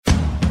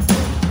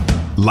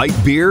Light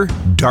beer,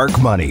 dark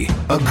money.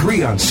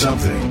 Agree on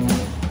something.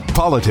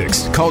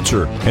 Politics,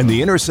 culture, and the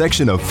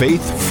intersection of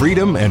faith,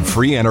 freedom, and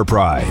free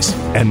enterprise.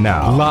 And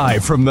now,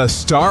 live from the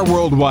Star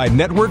Worldwide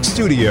Network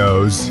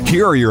studios,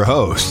 here are your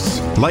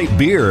hosts, Light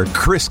Beer,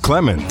 Chris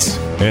Clements,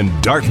 and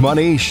Dark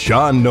Money,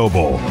 Sean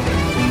Noble.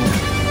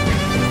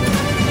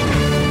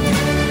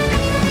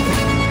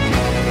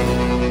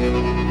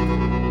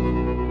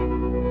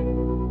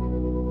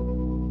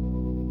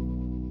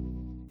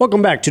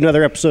 Welcome back to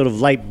another episode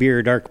of Light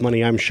Beer, Dark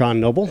Money. I'm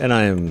Sean Noble. And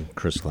I am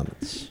Chris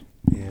Clements.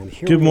 And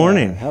here Good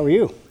morning. How are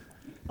you?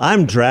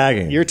 I'm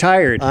dragging. You're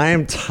tired. I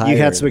am tired. You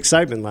had some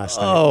excitement last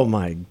night. Oh,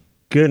 my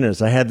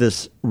goodness. I had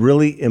this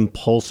really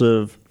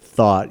impulsive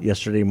thought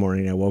yesterday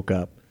morning. I woke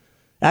up.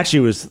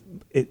 Actually,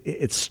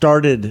 it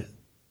started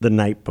the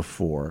night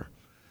before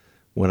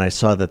when I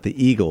saw that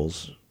the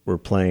Eagles were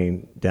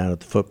playing down at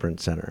the Footprint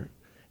Center.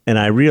 And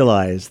I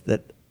realized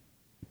that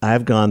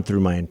I've gone through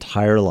my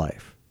entire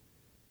life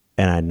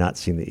and I had not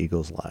seen the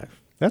Eagles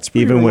live. That's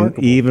pretty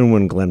remarkable. Even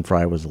when Glenn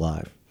Frey was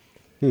live.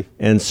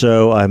 And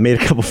so I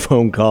made a couple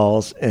phone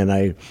calls and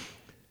I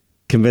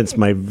convinced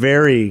my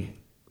very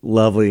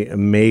lovely,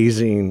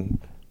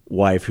 amazing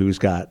wife, who's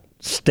got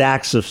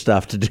stacks of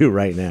stuff to do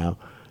right now,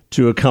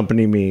 to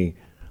accompany me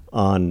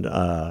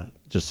on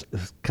just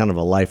kind of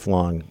a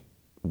lifelong,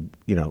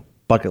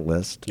 bucket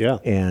list. Yeah.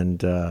 And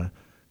got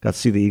to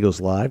see the Eagles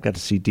live, got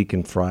to see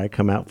Deacon Frey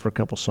come out for a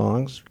couple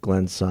songs,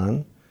 Glenn's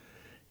son.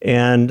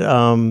 And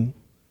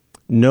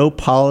no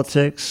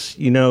politics.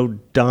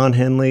 Don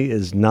Henley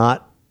is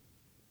not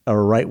a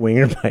right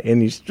winger by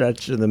any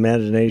stretch of the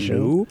imagination.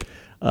 Nope.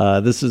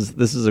 This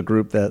is a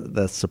group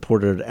that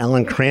supported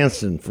Alan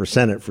Cranston for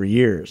Senate for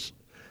years,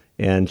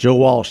 and Joe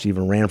Walsh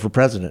even ran for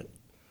president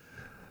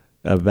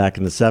back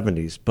in the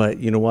 70s. But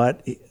you know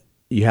what?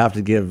 You have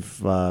to give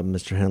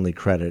Mr. Henley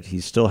credit.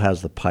 He still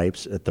has the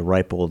pipes at the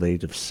ripe old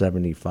age of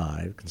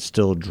 75. Can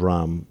still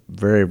drum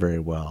very, very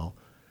well.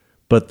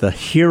 But the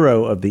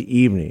hero of the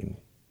evening,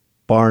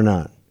 bar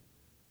none,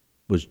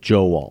 was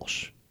Joe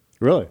Walsh.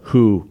 Really?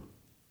 Who,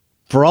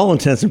 for all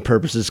intents and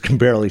purposes, can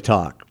barely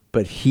talk.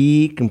 But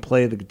he can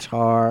play the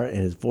guitar, and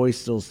his voice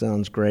still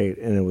sounds great,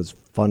 and it was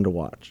fun to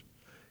watch.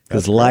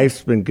 Because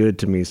life's been good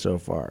to me so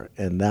far,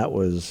 and that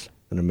was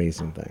an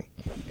amazing thing.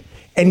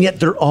 And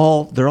yet they're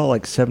all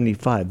like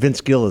 75.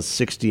 Vince Gill is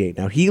 68.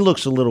 Now, he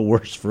looks a little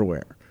worse for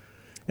wear.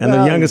 And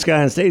the youngest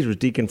guy on stage was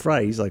Deacon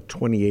Frey. He's like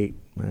 28,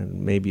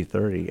 maybe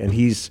 30. And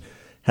he's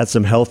had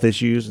some health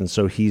issues, and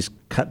so he's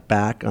cut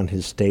back on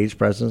his stage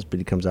presence, but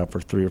he comes out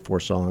for 3 or 4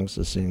 songs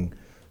to sing,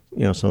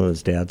 some of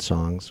his dad's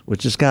songs,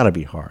 which has got to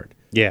be hard.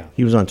 Yeah.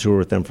 He was on tour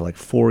with them for like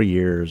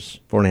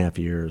 4.5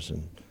 years,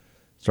 and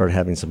started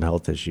having some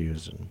health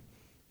issues. And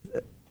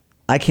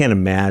I can't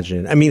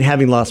imagine. I mean,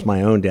 having lost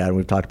my own dad, and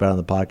we've talked about it on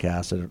the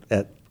podcast,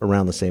 at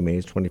around the same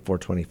age, 24,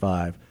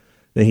 25,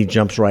 then he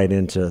jumps right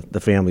into the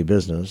family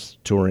business,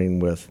 touring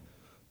with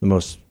the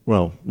most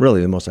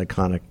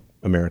iconic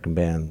American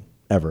band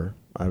ever.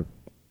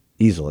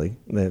 Easily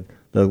the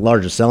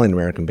largest selling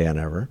American band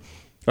ever.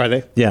 Are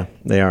they? Yeah,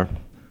 they are.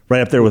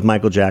 Right up there with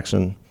Michael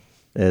Jackson,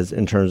 as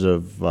in terms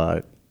of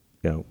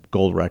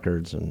gold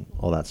records and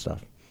all that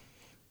stuff,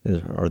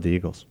 are the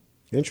Eagles.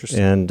 Interesting.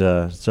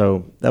 And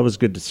so that was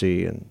good to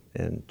see,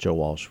 and Joe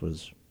Walsh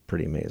was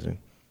pretty amazing,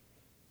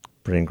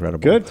 pretty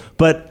incredible. Good.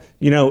 But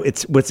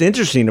it's what's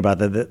interesting about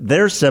that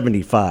they're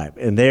 75,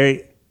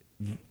 and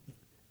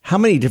how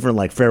many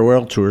different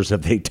farewell tours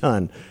have they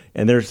done,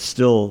 and they're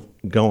still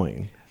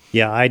going.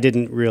 Yeah, I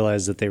didn't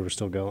realize that they were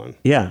still going.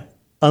 Yeah.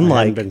 I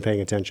Unlike, haven't been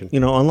paying attention.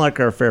 Unlike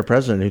our fair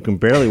president, who can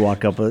barely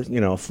walk up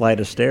a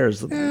flight of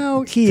stairs.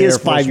 Well, he is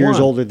 5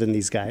 years older than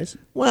these guys.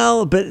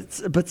 Well,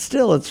 but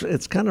still,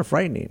 it's kind of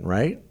frightening,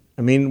 right?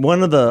 I mean,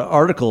 one of the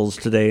articles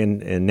today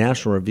in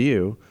National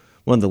Review,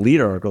 one of the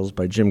lead articles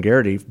by Jim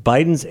Garrity,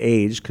 Biden's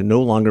age can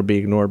no longer be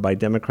ignored by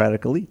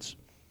Democratic elites.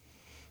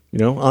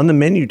 On the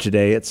menu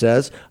today, it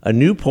says, a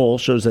new poll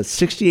shows that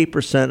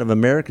 68% of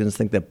Americans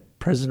think that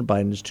President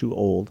Biden is too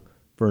old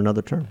for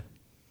another term.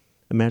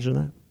 Imagine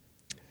that.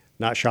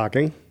 Not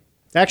shocking.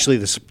 Actually,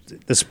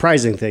 the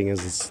surprising thing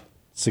is it's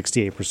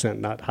 68%,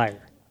 not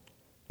higher.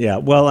 Yeah,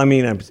 well, I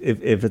mean,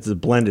 if it's a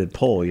blended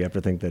poll, you have to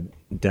think that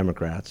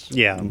Democrats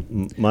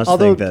must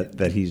think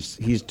that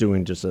he's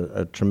doing just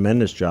a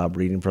tremendous job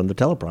reading from the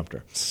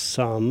teleprompter.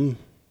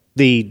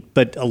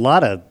 But a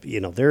lot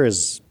of, there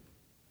is,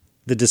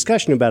 the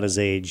discussion about his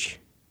age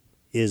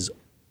is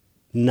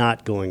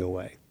not going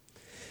away.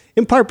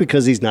 In part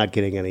because he's not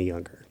getting any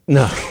younger.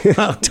 No.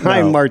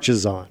 Time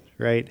marches on,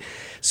 right?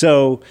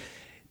 So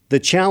the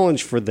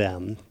challenge for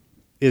them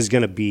is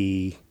going to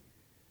be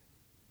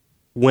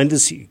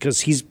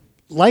because he's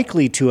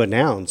likely to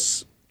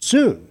announce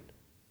soon.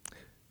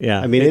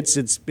 Yeah. I mean,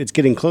 it's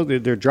getting closer.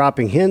 They're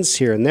dropping hints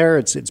here and there.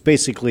 It's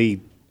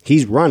basically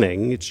he's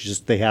running. It's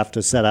just they have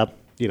to set up,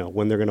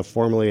 when they're going to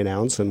formally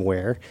announce and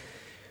where.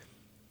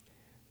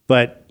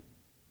 But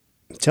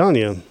I'm telling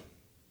you,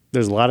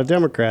 there's a lot of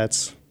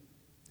Democrats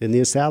in the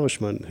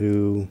establishment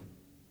who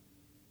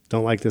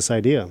don't like this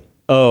idea.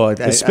 Oh,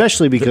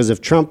 especially because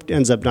if Trump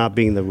ends up not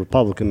being the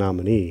Republican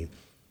nominee,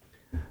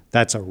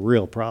 That's a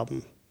real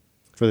problem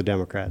for the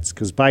Democrats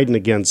because Biden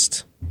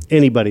against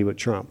anybody but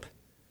Trump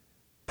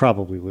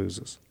probably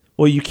loses.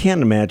 Well, you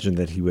can't imagine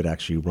that he would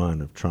actually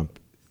run if Trump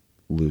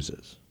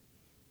loses.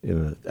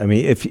 I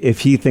mean, if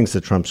he thinks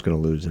that Trump's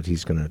going to lose, that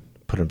he's going to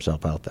put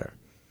himself out there.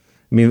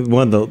 I mean,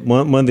 one of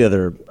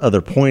the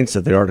other points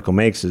that the article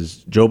makes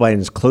is Joe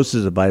Biden's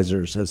closest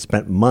advisors have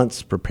spent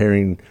months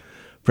preparing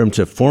for him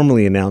to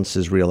formally announce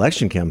his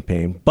reelection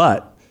campaign,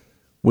 but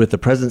with the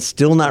president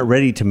still not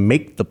ready to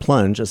make the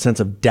plunge, a sense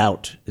of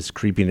doubt is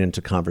creeping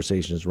into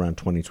conversations around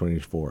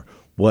 2024.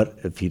 What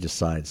if he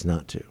decides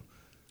not to?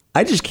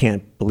 I just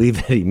can't believe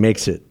that he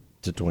makes it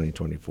to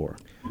 2024.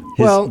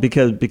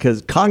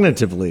 Because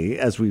cognitively,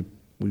 as we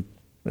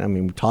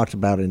talked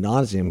about ad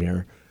nauseum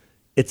here,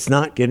 it's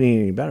not getting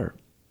any better.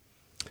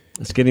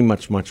 It's getting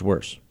much, much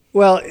worse.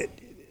 Well,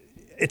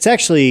 it's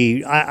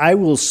actually, I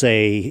will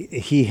say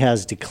he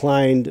has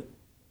declined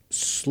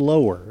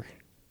slower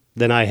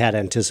than I had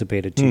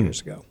anticipated 2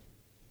 years ago.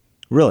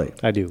 Really?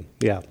 I do,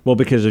 yeah. Well,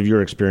 because of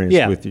your experience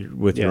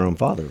with your own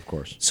father, of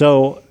course.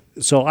 So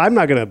I'm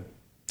not going to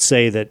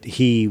say that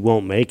he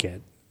won't make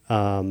it.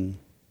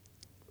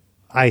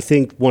 I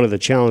think one of the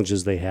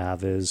challenges they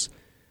have is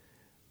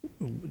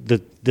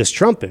this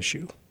Trump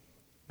issue.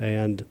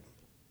 And,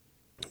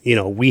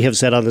 we have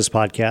said on this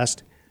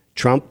podcast,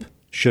 Trump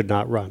should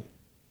not run.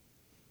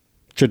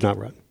 Should not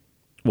run.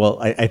 Well,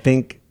 I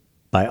think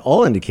by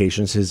all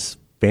indications, his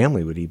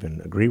family would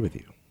even agree with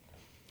you.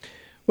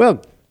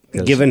 Well,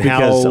 given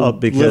how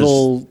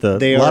little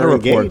they are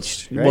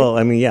engaged. Right? Well,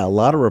 a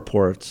lot of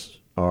reports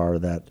are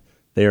that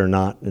they are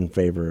not in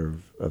favor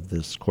of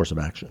this course of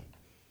action.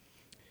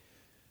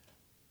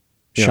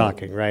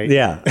 Shocking, right?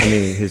 Yeah. I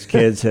mean, his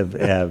kids have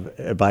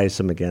advised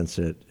him against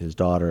it, his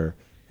daughter,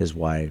 his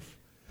wife.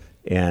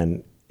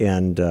 And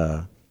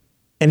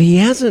he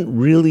hasn't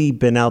really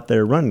been out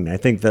there running. I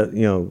think that,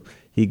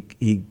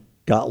 he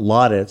got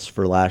laudits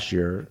for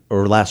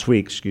last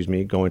week,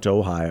 going to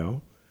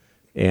Ohio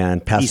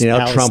and passing East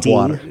out Trump Palestine.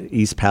 water,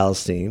 East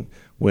Palestine,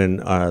 when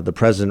the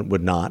president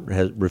would not,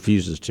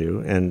 refuses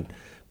to. And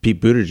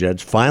Pete Buttigieg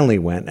finally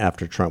went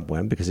after Trump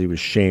went because he was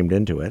shamed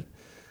into it.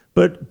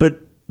 But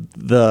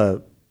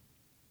the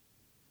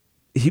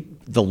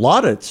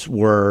laudits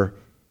were,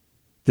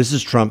 this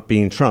is Trump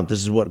being Trump.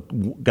 This is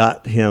what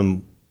got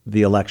him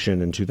the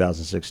election in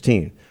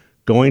 2016.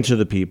 Going to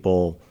the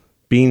people,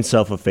 being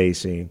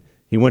self-effacing.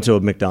 He went to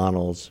a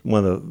McDonald's.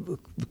 One of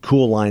the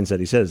cool lines that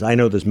he says, "I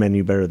know this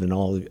menu better than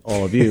all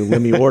of you.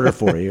 Let me order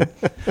for you."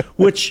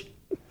 Which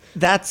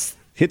that's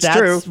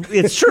true.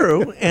 It's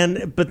true.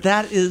 But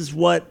that is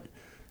what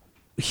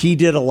he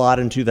did a lot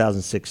in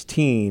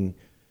 2016.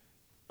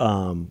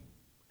 And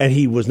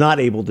he was not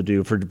able to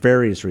do for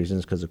various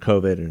reasons because of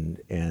COVID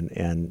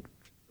and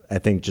I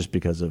think just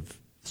because of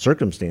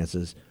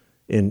circumstances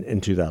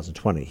in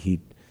 2020.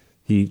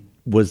 He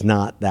was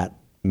not that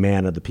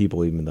man of the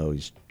people, even though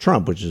he's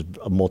Trump, which is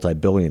a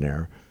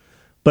multi-billionaire.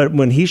 But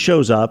when he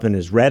shows up in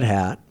his red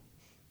hat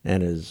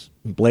and his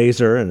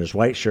blazer and his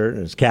white shirt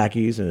and his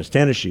khakis and his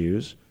tennis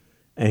shoes,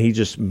 and he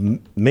just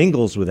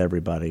mingles with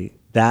everybody,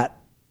 that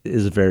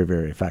is very,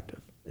 very effective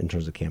in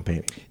terms of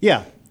campaigning.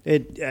 Yeah.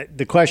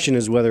 The question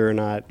is whether or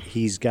not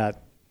he's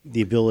got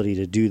the ability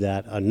to do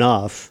that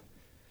enough.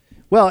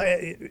 Well,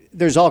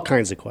 there's all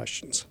kinds of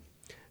questions.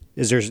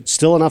 Is there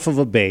still enough of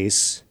a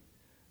base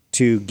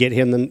to get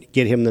him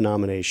the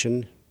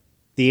nomination?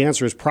 The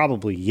answer is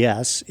probably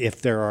yes,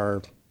 if there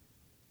are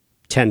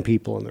 10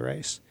 people in the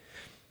race.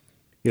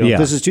 If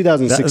this is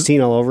 2016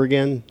 all over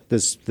again,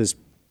 this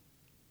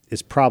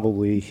is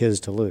probably his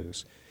to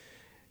lose.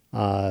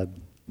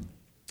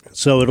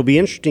 So it'll be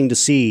interesting to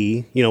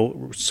see.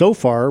 So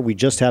far we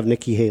just have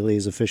Nikki Haley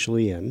is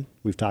officially in.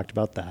 We've talked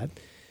about that.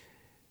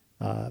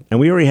 And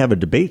we already have a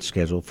debate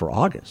scheduled for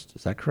August.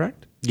 Is that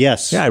correct?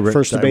 Yes. Yeah,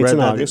 first debate's in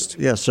August.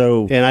 Yeah.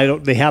 So,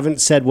 and they haven't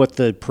said what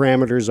the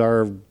parameters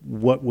are,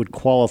 what would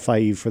qualify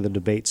you for the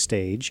debate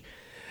stage.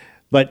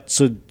 But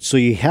so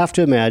you have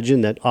to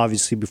imagine that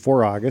obviously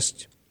before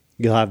August,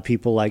 you'll have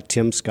people like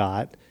Tim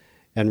Scott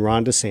and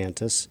Ron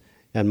DeSantis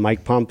and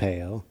Mike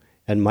Pompeo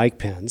and Mike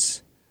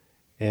Pence.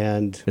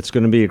 And it's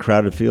going to be a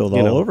crowded field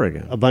all over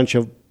again. A bunch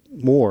of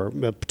more,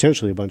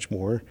 potentially a bunch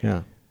more.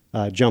 Yeah.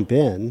 Jump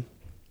in.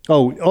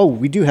 Oh,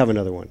 we do have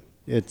another one.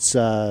 It's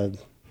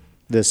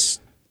this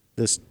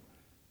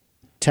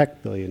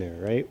tech billionaire,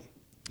 right?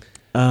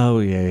 Oh,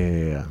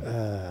 yeah.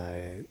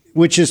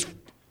 Which is,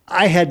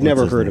 I had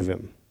never heard of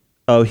him.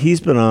 Oh, he's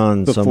been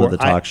on before. Some of the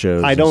talk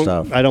shows and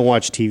stuff. I don't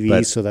watch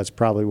TV, so that's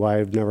probably why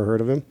I've never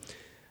heard of him.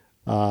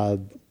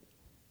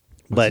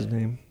 What's his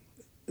name?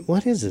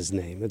 What is his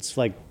name? It's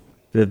like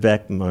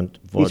Vivek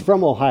He's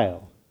from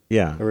Ohio.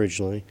 Yeah.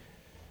 Originally.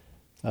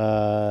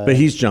 But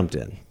he's jumped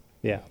in.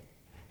 Yeah.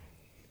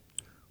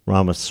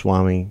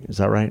 Ramaswamy, is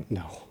that right?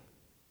 No.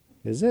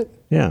 Is it?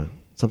 Yeah,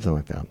 something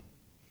like that.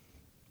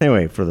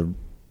 Anyway,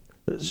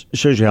 it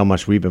shows you how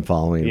much we've been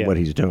following what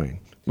he's doing,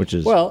 which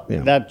is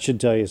that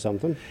should tell you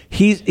something.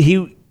 He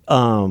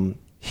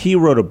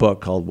wrote a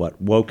book called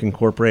Woke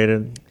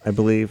Incorporated, I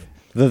believe.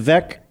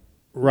 Vivek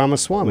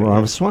Ramaswamy.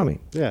 Ramaswamy.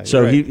 Yeah.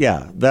 So right.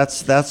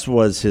 that's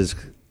was his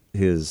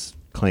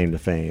claim to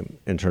fame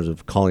in terms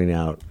of calling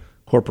out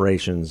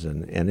corporations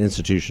and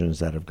terms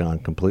that have gone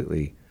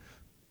completely,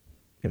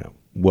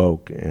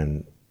 woke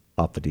and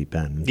off the deep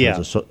end in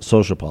terms of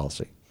social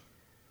policy.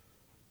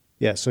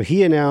 Yeah. So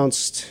he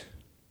announced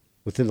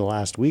within the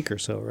last week or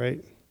so,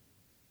 right?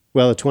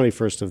 Well, the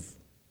 21st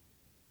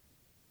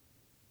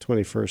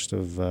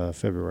of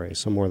February,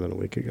 so more than a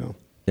week ago.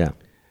 Yeah.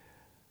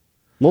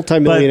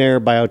 Multimillionaire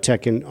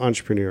biotech and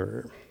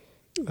entrepreneur.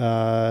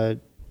 How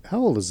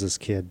old is this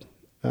kid?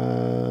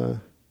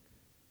 I'm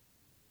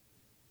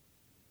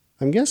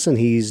guessing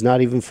he's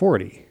not even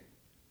 40.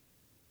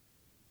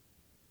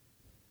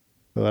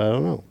 But I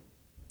don't know.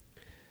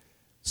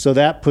 So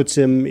that puts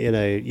him in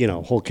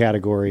a whole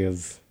category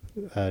of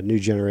new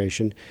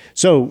generation.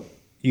 So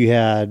you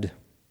had.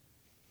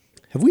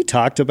 Have we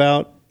talked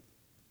about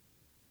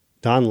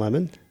Don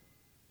Lemon?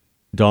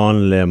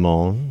 Don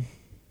Lemon.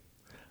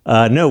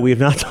 No, we have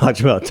not talked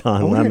about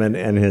Don Lemon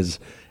and his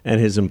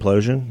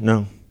implosion.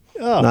 No,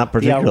 not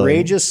particularly. The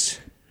outrageous.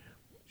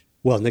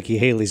 Well, Nikki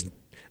Haley's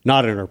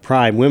not in her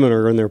prime. Women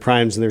are in their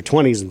primes in their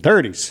 20s and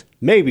 30s,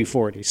 maybe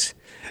 40s.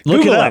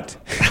 Look Google it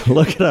up.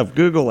 Look it up.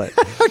 Google it.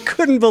 I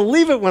couldn't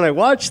believe it when I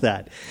watched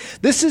that.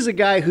 This is a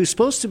guy who's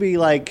supposed to be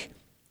like,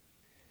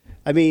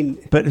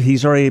 but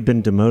he's already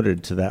been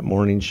demoted to that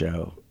morning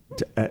show,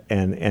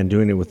 and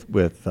doing it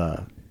with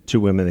two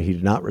women that he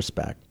did not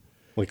respect.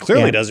 Well, he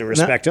clearly doesn't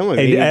respect them.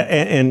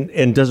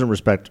 And doesn't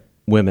respect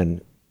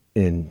women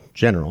in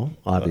general,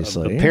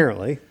 obviously.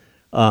 Apparently.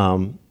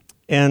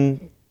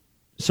 And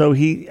so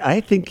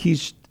I think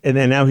he's, and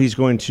then now he's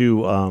going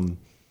to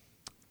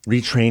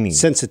retraining.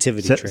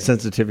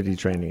 Sensitivity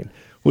training,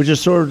 which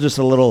is sort of just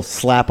a little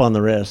slap on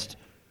the wrist.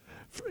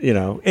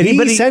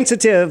 Be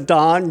sensitive,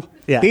 Don.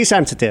 Yeah. Be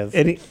sensitive.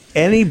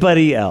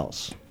 Anybody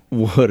else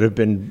would have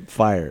been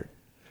fired.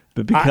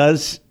 But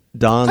because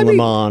Don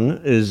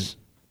Lemon is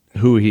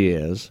who he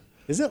is.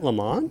 Is it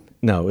Lemon?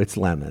 No, it's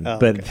Lemon. Oh,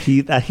 but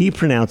okay. he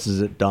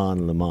pronounces it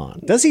Don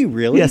Lemon. Does he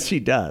really? Yes, he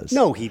does.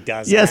 No, he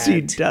doesn't. Yes,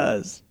 he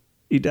does.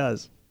 He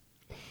does.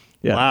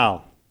 Yeah.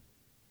 Wow.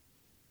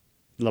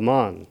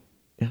 Lemon.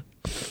 Yeah.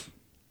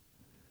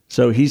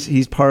 So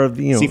he's part of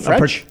the Is he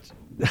French?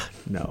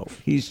 No,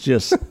 he's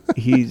just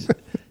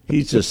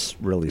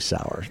really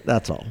sour.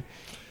 That's all.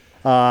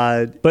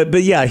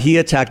 But yeah, he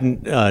attacked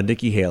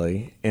Nikki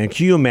Haley, and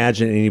can you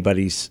imagine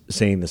anybody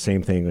saying the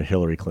same thing with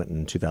Hillary Clinton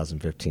in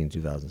 2015,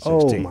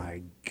 2016? Oh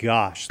my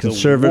gosh,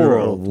 conservative the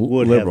world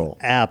would liberal,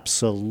 have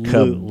absolutely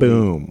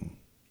kaboom,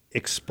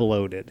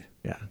 exploded.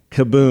 Yeah,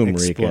 kaboom,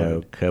 exploded.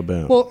 Rico,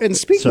 kaboom. Well, and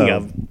speaking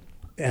of,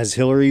 has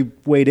Hillary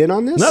weighed in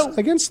on this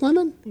against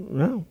Lemon?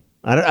 No.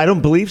 I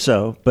don't believe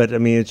so, but I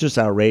mean, it's just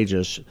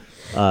outrageous.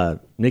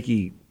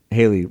 Nikki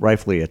Haley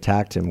rightfully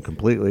attacked him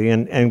completely,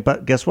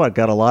 but guess what?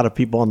 Got a lot of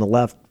people on the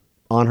left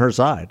on her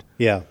side.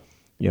 Yeah,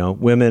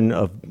 women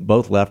of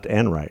both left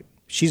and right.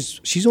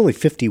 She's only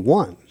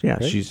 51. Yeah,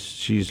 right?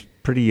 she's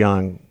pretty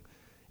young,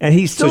 and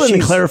he still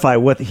didn't clarify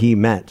what he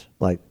meant.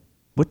 Like,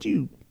 what do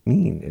you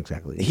mean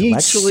exactly?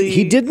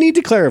 He did need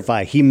to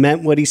clarify. He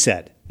meant what he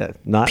said.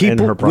 Not in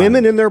her prime.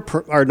 Women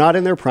are not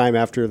in their prime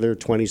after their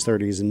 20s,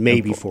 30s, and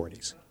maybe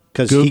 40s.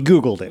 Because he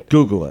Googled it.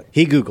 Google it.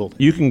 He Googled it.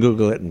 You can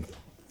Google it and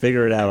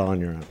figure it out on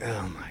your own.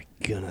 Oh, my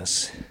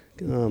goodness.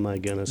 Oh, my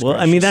goodness. Well,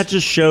 gracious. I mean, that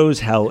just shows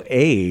how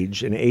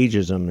age and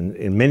ageism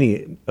in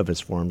many of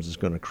its forms is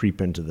going to creep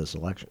into this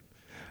election,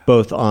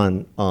 both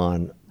on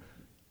the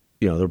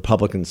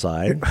Republican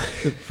side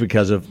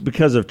because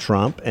of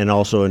Trump, and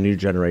also a new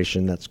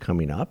generation that's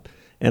coming up,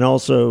 and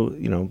also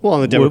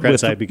on the Democrat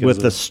side because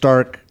of the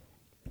stark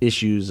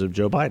issues of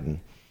Joe Biden.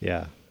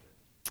 Yeah.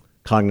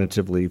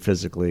 Cognitively,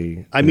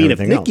 physically. I mean, if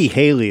Nikki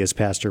Haley is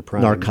past her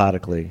prime.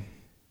 Narcotically.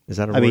 Is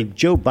that a word? I mean,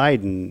 Joe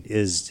Biden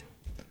is.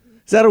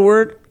 Is that a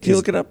word? Can you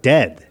look it up?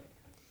 Dead.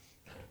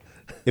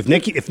 If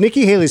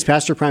Nikki Haley's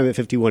past her prime at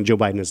 51, Joe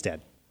Biden is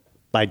dead.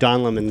 By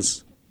Don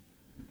Lemon's.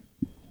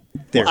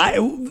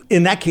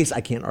 In that case,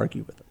 I can't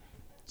argue with it.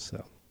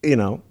 So.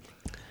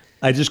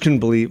 I just couldn't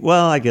believe.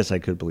 Well, I guess I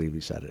could believe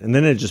he said it, and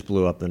then it just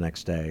blew up the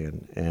next day.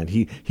 And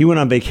he went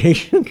on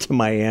vacation to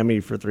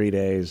Miami for 3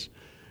 days.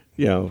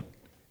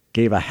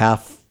 Gave a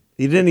half.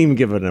 He didn't even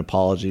give an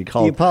apology.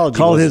 Called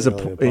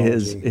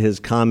his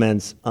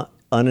comments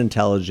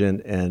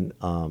unintelligent and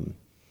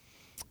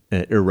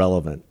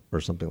irrelevant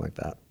or something like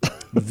that.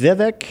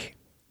 Vivek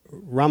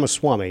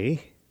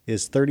Ramaswamy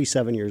is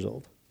 37 years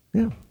old.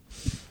 Yeah.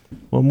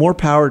 Well, more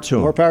power to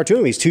him. More power to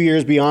him. He's 2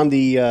 years beyond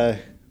the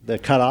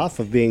cutoff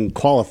of being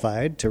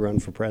qualified to run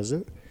for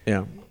president.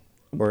 Yeah.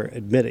 Or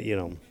admit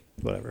it,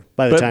 whatever.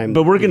 But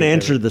we're going to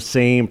enter the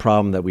same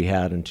problem that we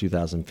had in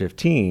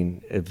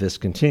 2015 if this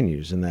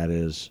continues, and that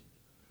is,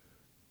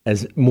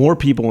 as more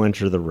people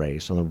enter the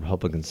race on the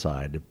Republican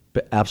side,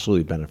 it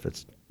absolutely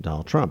benefits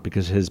Donald Trump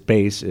because his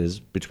base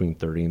is between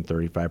 30 and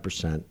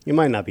 35%. It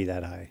might not be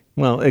that high.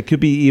 Well, it could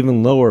be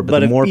even lower,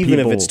 but even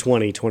if it's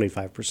 20,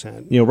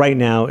 25%. Right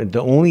now,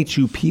 the only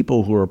two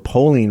people who are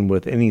polling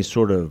with any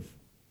sort of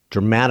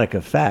dramatic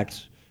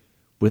effect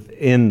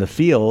within the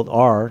field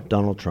are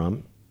Donald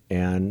Trump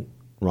and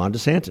Ron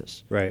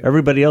DeSantis. Right.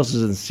 Everybody else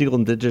is in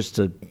single digits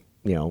to,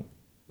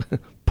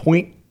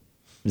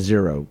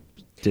 0.0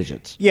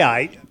 digits.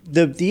 Yeah.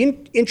 The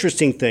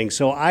interesting thing.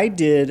 So I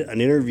did an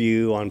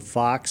interview on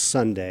Fox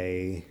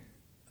Sunday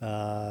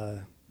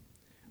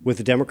with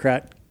a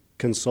Democrat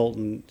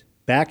consultant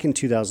back in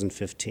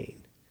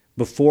 2015,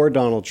 before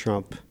Donald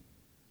Trump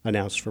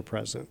announced for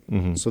president.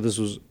 Mm-hmm. So this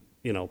was,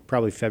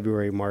 probably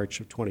February, March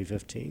of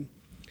 2015.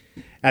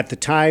 At the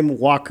time,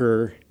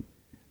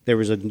 there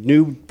was a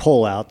new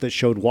poll out that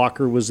showed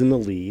Walker was in the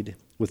lead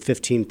with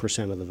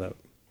 15% of the vote.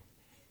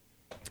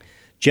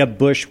 Jeb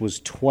Bush was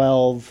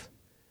 12,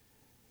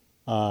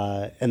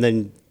 and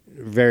then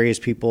various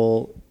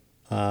people.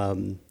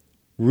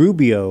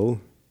 Rubio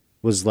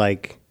was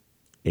like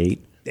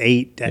 8.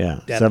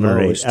 7 or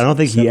 8. I don't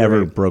think he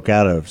ever broke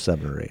out of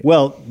 7 or 8.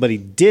 Well, but he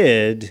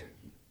did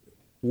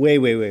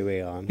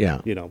way on. Yeah.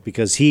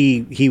 Because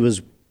he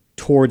was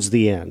towards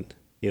the end.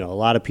 A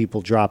lot of people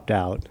dropped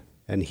out,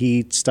 and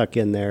he stuck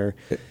in there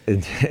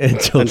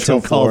until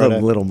Trump called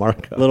him Little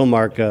Marco. Little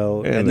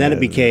Marco, and then it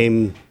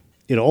became,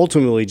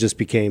 ultimately just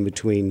became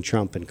between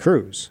Trump and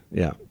Cruz.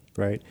 Yeah.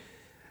 Right.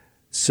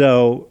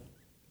 So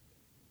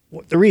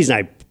the reason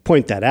I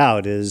point that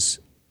out is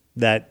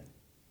that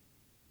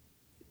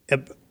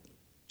it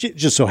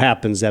just so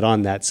happens that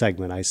on that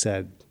segment I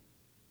said,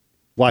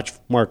 watch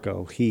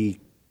Marco. He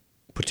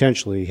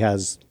potentially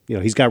has,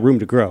 he's got room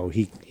to grow.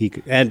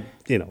 And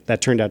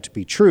that turned out to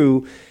be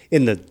true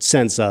in the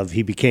sense of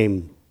he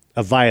became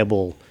a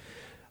viable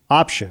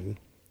option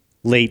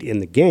late in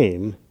the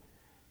game,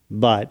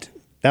 but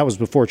that was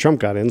before Trump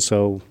got in.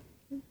 So,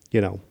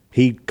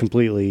 he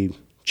completely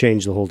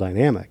changed the whole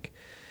dynamic.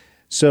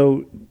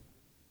 So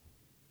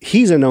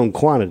he's a known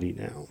quantity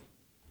now.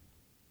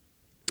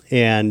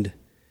 And,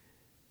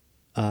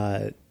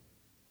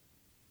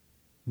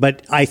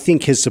 but I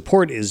think his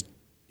support has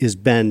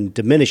been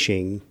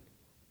diminishing,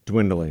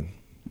 dwindling,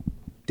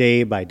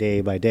 day by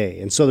day by day.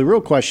 And so the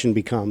real question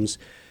becomes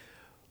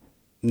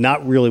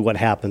not really what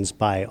happens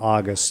by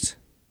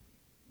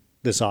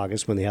this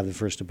August when they have the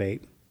first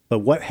debate, but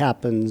what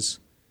happens,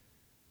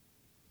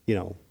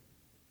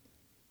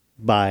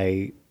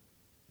 by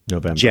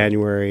November,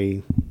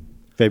 January,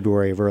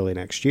 February of early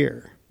next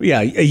year.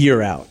 Yeah, a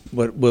year out.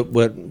 What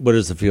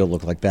does the field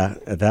look like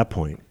that at that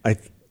point? I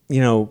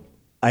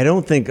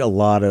don't think a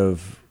lot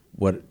of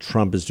what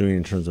Trump is doing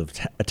in terms of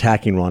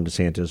attacking Ron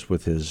DeSantis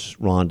with his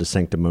Ron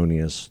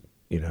DeSanctimonious,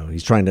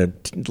 he's trying to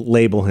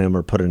label him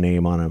or put a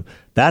name on him.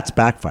 That's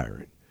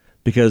backfiring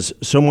because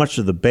so much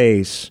of the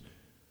base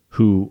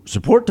who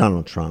support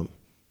Donald Trump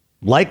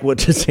like what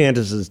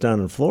DeSantis has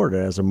done in Florida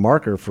as a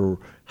marker for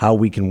how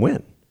we can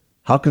win,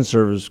 how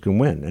conservatives can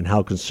win, and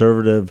how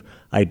conservative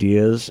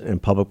ideas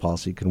and public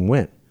policy can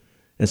win.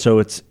 And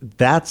so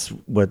that's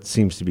what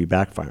seems to be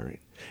backfiring.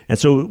 And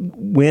so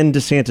when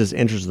DeSantis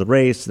enters the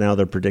race, now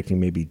they're predicting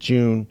maybe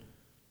June.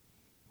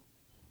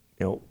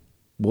 What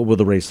will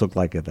the race look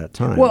like at that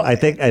time? Well, I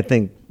think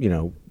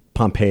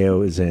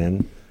Pompeo is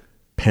in,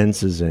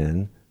 Pence is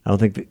in. I don't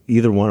think that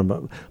either one of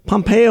them.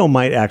 Pompeo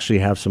might actually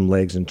have some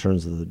legs in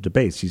terms of the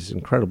debates. He's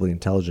incredibly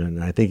intelligent,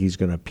 and I think he's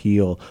going to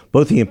appeal.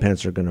 Both he and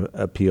Pence are going to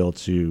appeal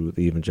to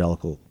the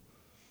evangelical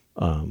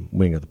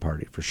wing of the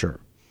party for sure.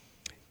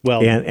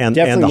 Well, and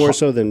definitely more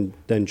so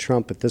than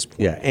Trump at this point.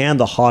 Yeah, and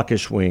the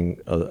hawkish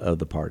wing of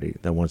the party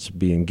that wants to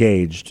be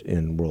engaged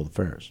in world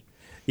affairs.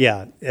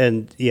 Yeah,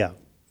 and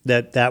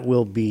that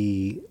will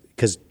be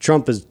because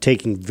Trump is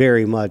taking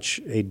very much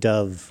a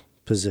dove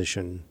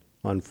position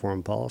on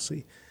foreign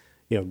policy.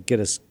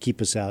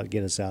 Keep us out,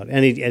 get us out.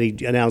 And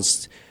he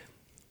announced,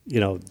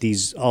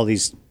 all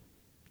these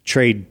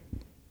trade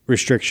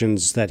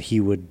restrictions that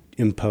he would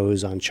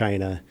impose on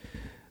China.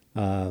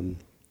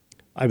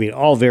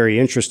 All very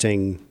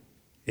interesting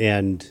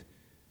and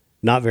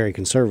not very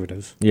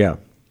conservative. Yeah.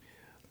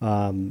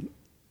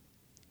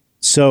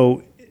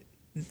 So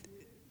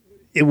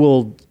it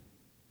will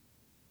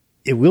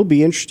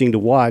be interesting to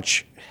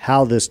watch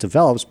how this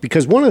develops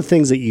because one of the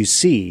things that you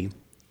see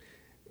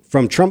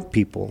from Trump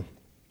people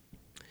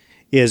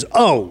is,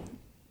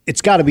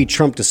 it's got to be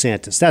Trump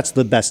DeSantis. That's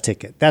the best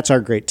ticket. That's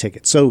our great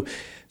ticket. So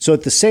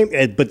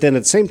but then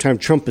at the same time,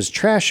 Trump is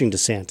trashing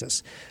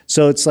DeSantis.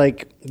 So it's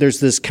like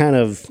there's this kind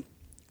of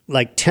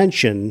like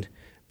tension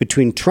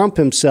between Trump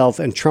himself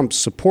and Trump's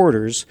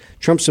supporters.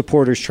 Trump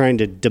supporters trying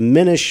to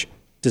diminish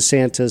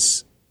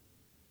DeSantis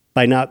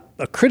by not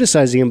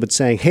criticizing him, but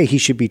saying, hey, he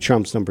should be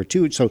Trump's number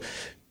 2. So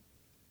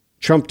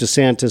Trump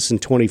DeSantis in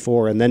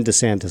 24 and then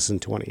DeSantis in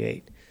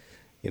 28.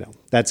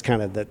 That's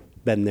kind of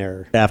been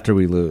there. After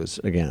we lose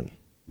again.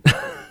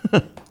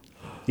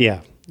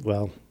 Yeah,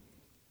 well.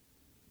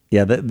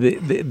 Yeah,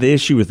 the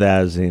issue with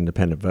that is the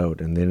independent vote,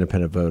 and the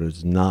independent vote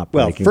is not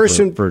breaking first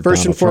and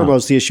Trump.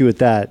 foremost, the issue with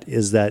that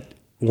is that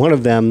one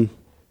of them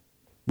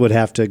would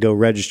have to go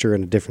register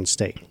in a different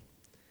state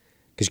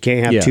because you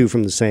can't have two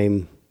from the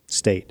same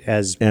state.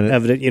 As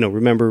evident,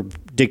 remember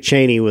Dick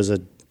Cheney was a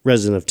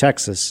resident of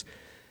Texas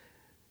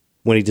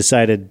when he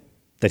decided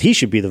that he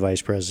should be the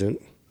vice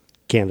president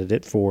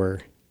candidate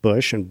for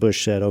Bush, and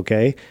Bush said,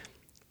 okay.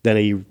 Then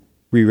he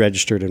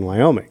re-registered in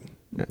Wyoming.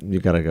 You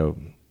got to go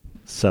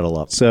settle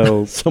up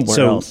So somewhere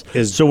so else.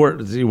 is- So where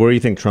do you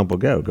think Trump will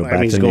go? Go back I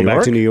mean, to he's New going York?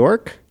 back to New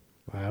York?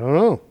 I don't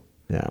know.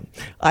 Yeah,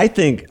 I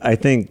think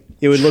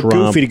It would look Trump,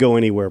 goofy to go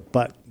anywhere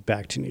but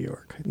back to New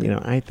York.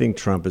 I think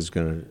Trump is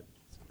going to.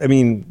 I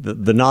mean,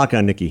 the knock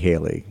on Nikki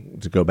Haley,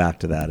 to go back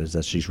to that, is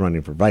that she's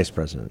running for vice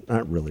president,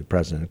 not really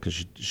president,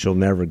 because she'll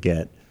never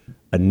get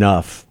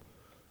enough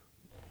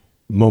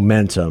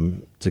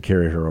momentum to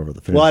carry her over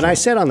the finish Well, and line. I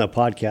said on the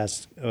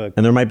podcast,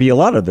 And there might be a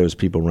lot of those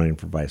people running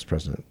for vice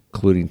president,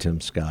 including Tim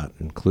Scott,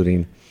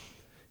 including,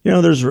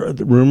 there's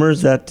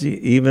rumors that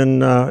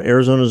even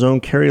Arizona's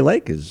own Carrie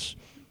Lake is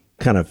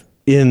kind of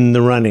in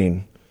the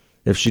running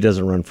if she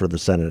doesn't run for the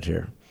Senate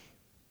here.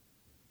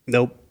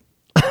 nope.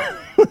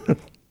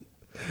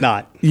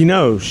 Not.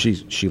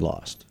 She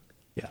lost.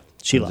 Yeah,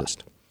 she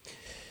lost.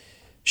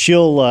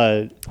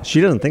 She'll, She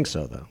doesn't think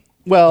so, though.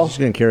 well, She's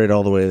going to carry it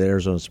all the way to the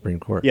Arizona Supreme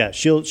Court. yeah,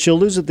 she'll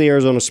lose at the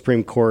Arizona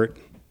Supreme Court.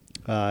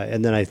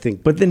 And then I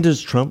think, But then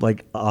does Trump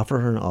offer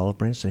her an olive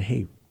branch? Say,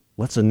 hey,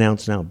 let's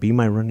announce now. Be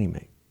my running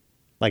mate.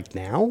 like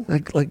now,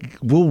 Like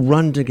we'll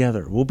run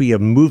together. We'll be a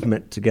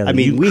movement together. I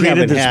mean, you we created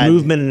haven't this had-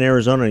 movement in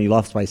Arizona, and you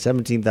lost by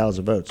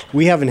 17,000 votes.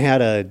 we haven't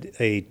had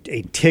a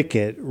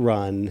ticket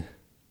run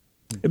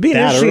It'd be an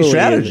that interesting early.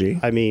 strategy.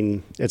 I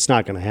mean, it's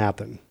not going to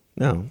happen.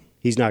 No,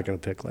 He's not going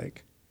to pick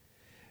Lake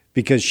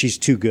because she's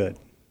too good.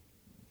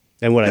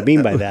 And what I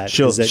mean by that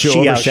She'll is that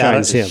overshadow- she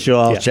outshines him. she'll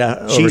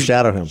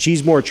overshadow him.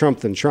 She's more Trump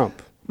than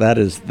Trump.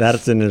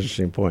 that's an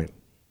interesting point.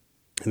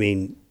 I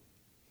mean,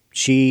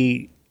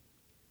 she's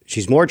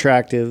more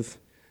attractive.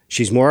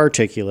 She's more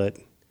articulate.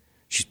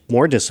 She's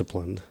more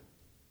disciplined.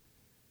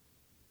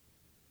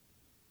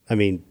 I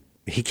mean,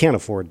 he can't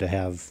afford to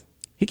have.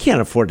 He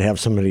can't afford to have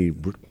somebody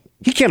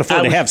He can't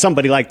afford to have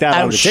somebody like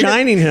that on the ticket.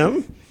 outshining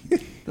him.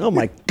 Oh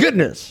my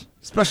goodness!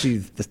 Especially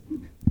the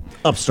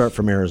upstart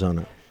from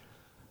Arizona.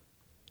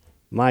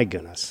 My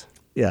goodness.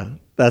 Yeah,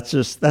 that's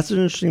an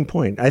interesting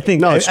point. I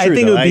think No, it's I true,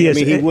 think though. it would be I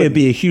mean, he it'd wouldn't.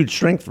 be a huge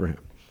strength for him,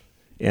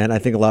 and I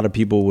think a lot of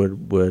people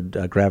would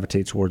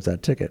gravitate towards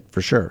that ticket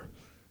for sure.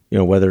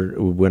 Whether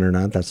it would win or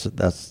not,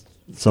 that's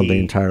something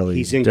entirely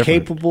He's different.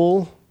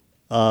 incapable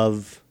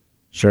of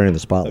Sharing the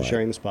spotlight.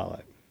 sharing the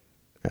spotlight.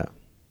 Yeah.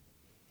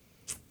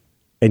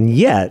 And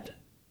yet,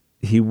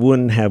 he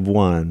wouldn't have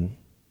won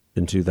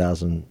in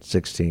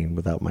 2016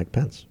 without Mike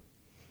Pence.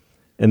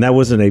 And that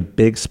wasn't a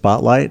big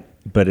spotlight,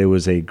 but it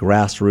was a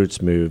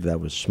grassroots move that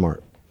was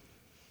smart,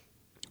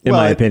 in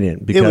Well, my it- opinion,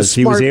 it because was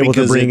he was smart able to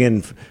because bring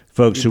in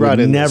folks he who would brought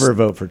in never this-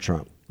 vote for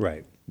Trump.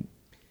 Right.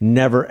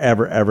 Never,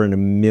 ever, ever in a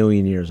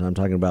million years. And I'm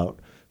talking about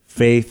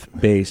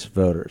faith-based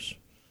voters,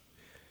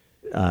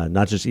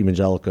 not just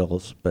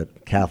evangelicals,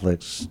 but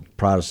Catholics,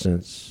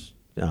 Protestants,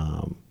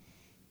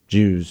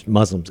 Jews,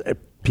 Muslims,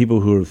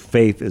 people whose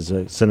faith is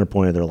a center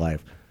point of their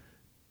life,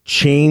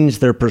 change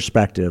their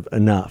perspective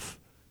enough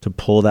to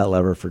pull that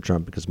lever for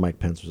Trump because Mike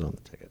Pence was on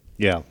the ticket.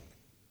 Yeah.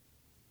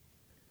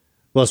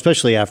 Well,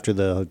 especially after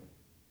the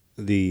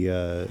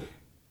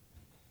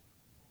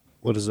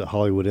what is it,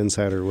 Hollywood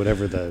Insider,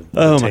 whatever the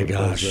Oh my tape was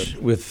gosh,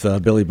 that-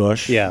 with Billy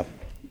Bush. yeah,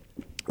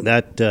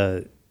 that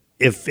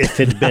if it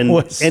had been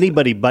was-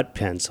 anybody but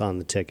Pence on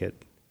the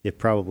ticket, it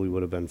probably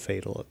would have been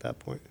fatal at that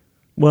point.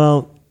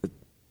 Well,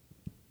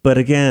 but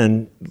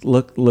again,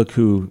 look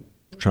who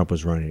Trump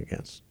was running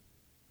against.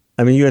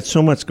 I mean, you had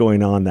so much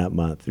going on that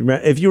month.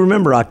 If you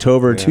remember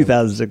October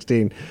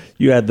 2016,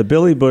 you had the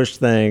Billy Bush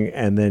thing,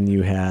 and then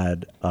you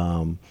had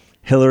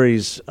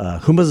Hillary's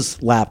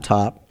Huma's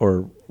laptop,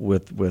 or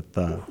with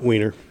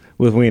Weiner.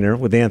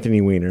 with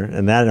Anthony Weiner,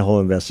 and that whole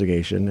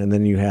investigation, and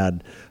then you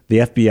had the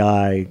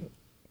FBI,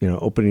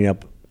 opening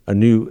up a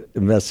new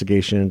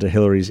investigation into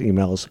Hillary's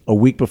emails a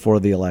week before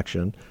the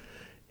election.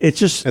 It's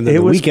just And then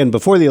the weekend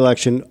before the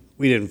election,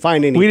 we didn't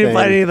find anything. we didn't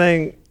find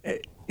anything.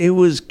 It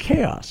was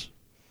chaos,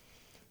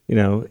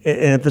 And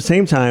at the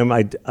same time,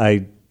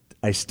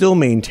 I still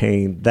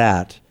maintain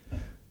that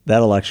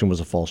election was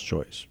a false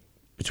choice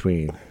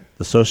between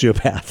the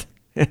sociopath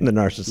and the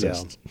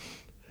narcissist,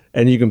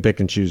 and you can pick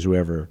and choose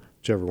whichever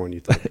Whichever one you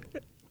think.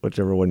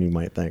 whichever one you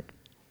might think.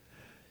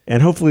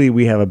 And hopefully,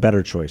 we have a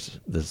better choice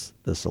this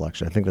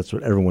election. I think that's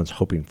what everyone's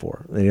hoping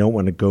for. They don't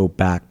want to go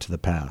back to the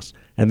past.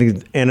 I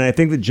think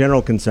the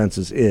general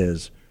consensus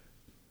is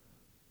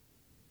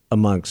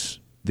amongst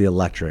the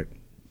electorate,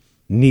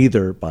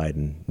 neither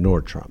Biden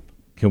nor Trump.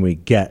 Can we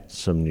get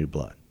some new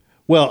blood?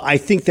 Well, I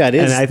think that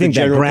is And I think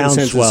the that general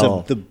consensus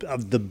groundswell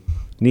of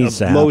needs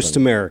to most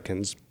happen.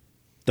 Americans.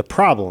 The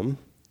problem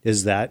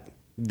is that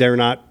they're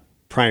not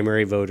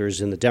primary voters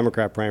in the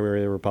Democrat primary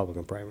or the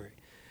Republican primary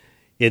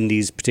in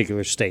these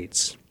particular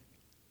states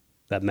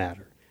that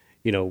matter.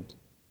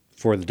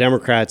 For the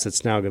Democrats,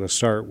 it's now going to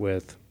start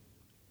with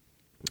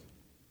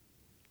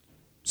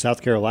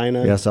South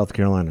Carolina, Yeah, South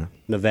Carolina.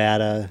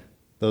 Nevada.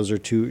 Those are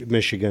two.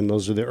 Michigan.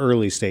 Those are the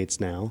early states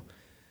now.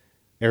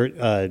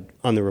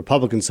 On the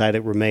Republican side,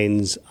 it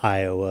remains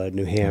Iowa,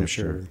 New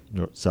Hampshire,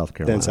 South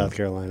Carolina. then South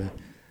Carolina.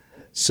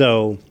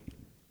 So,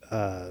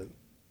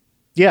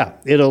 yeah,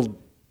 it'll.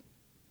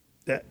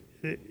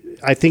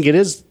 I think it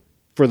is,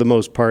 for the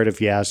most part,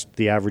 if you ask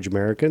the average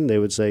American, they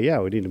would say, yeah,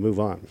 we need to move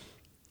on.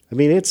 I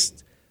mean,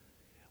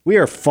 we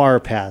are far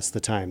past the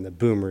time that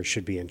boomers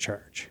should be in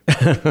charge.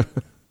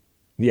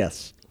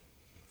 Yes.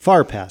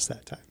 Far past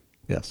that time.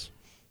 Yes.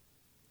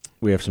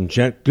 We have some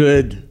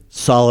good,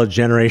 solid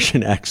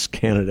Generation X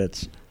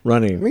candidates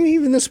running. I mean,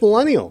 even this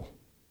millennial.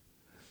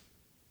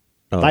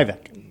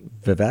 Vivek.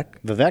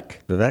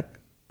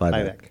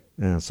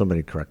 Yeah,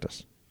 somebody correct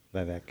us.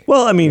 Vivek.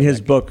 Well, I mean,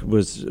 his book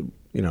was,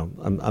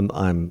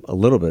 I'm a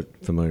little bit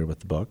familiar with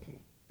the book,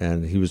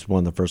 and he was one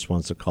of the first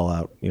ones to call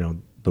out,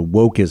 the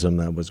wokeism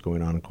that was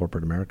going on in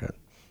corporate America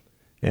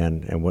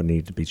and what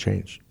needed to be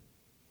changed.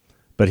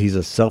 But he's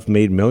a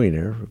self-made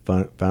millionaire who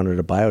founded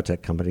a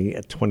biotech company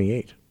at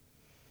 28.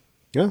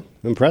 Yeah,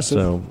 impressive.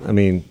 So, I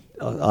mean,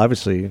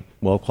 obviously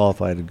well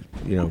qualified,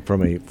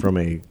 from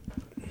a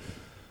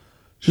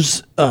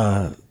just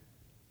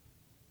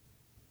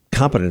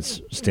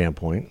competence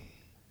standpoint.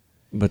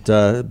 But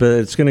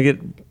it's going to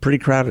get pretty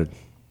crowded,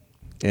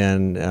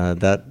 and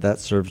that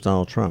serves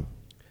Donald Trump.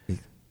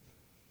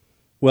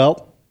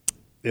 Well,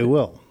 it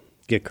will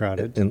get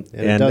crowded, and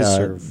it does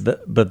serve.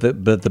 But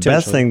the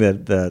best thing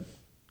that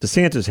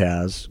DeSantis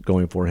has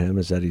going for him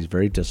is that he's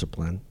very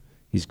disciplined.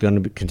 He's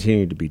going to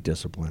continue to be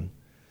disciplined,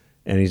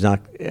 and he's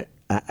not.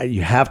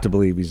 You have to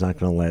believe he's not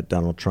going to let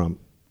Donald Trump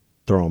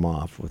throw him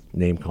off with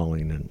name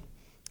calling and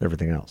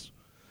everything else.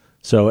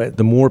 So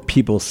the more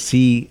people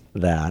see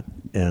that,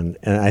 and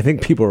I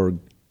think people are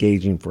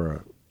gauging for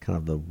a kind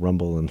of the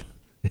rumble in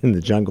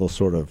the jungle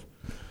sort of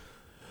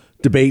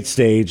debate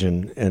stage,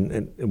 and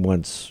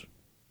once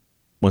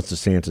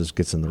DeSantis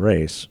gets in the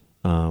race,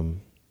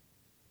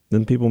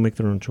 then people make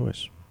their own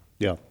choice.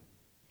 Yeah,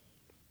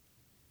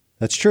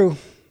 that's true.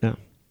 Yeah,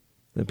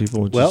 and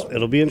people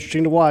it'll be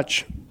interesting to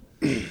watch.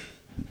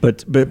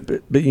 But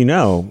the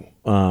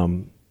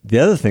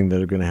other thing that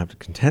they're going to have to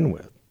contend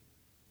with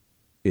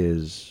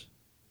is,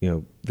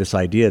 this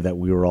idea that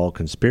we were all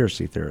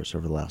conspiracy theorists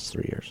over the last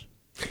 3 years.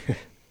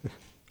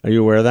 Are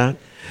you aware of that?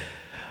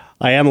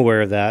 I am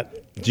aware of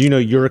that. Do you know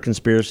you're a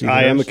conspiracy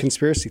theorist? I am a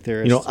conspiracy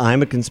theorist.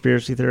 I'm a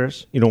conspiracy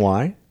theorist. You know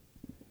why?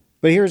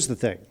 But here's the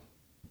thing.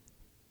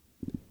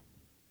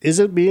 Is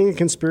it being a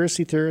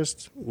conspiracy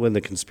theorist when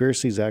the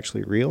conspiracy is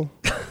actually real?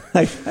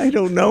 I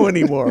don't know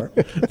anymore.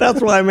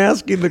 That's why I'm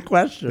asking the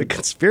question. The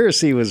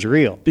conspiracy was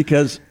real.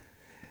 Because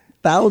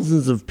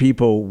thousands of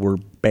people were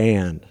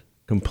banned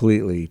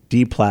completely,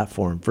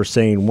 deplatformed for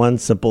saying one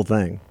simple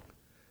thing.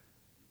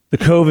 The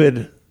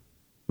COVID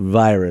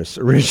virus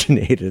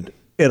originated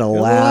in a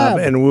lab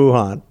in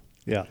Wuhan.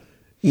 Yeah.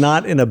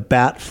 Not in a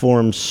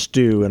bat-formed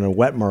stew in a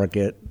wet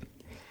market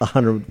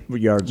 100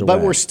 yards away.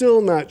 But we're still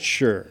not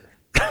sure.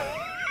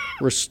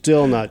 We're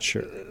still not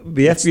sure.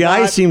 The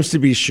FBI seems to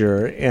be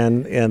sure,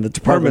 and the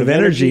Department of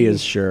Energy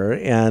is sure,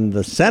 and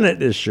the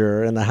Senate is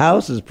sure, and the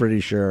House is pretty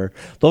sure.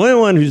 The only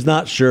one who's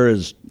not sure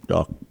is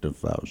Dr.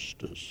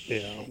 Faustus.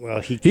 Yeah, well,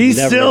 he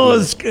still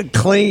is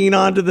clinging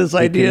on to this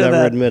idea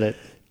that admit it.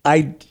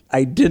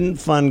 I didn't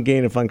fund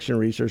gain of function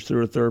research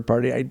through a third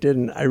party. I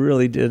didn't. I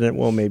really didn't.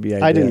 Well, maybe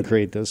I did. didn't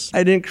create this.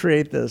 I didn't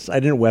create this.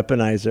 I didn't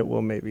weaponize it.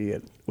 Well, maybe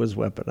it was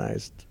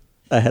weaponized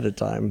ahead of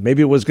time.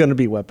 Maybe it was going to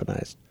be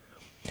weaponized.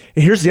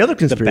 And here's the other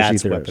conspiracy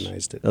theorist. The bats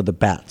weaponized it. Oh, the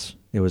bats.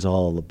 It was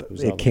all.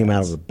 It came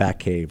out of a bat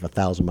cave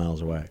 1,000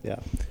 miles away. Yeah.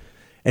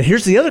 And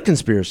here's the other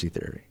conspiracy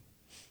theory.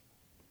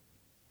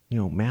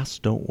 Masks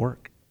don't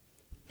work.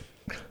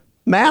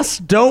 Masks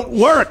don't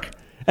work.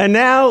 And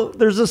now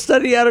there's a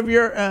study out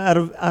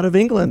of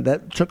England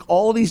that took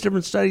all these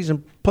different studies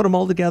and put them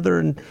all together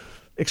and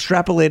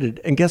extrapolated.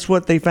 And guess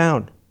what they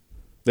found?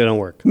 They don't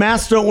work.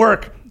 Masks don't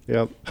work.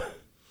 Yep.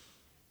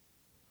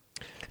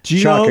 Do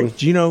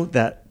you know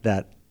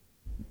that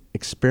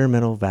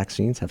experimental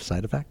vaccines have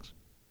side effects?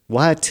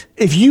 What?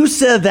 If you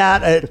said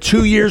that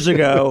 2 years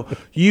ago,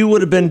 you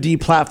would have been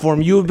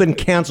deplatformed. You would have been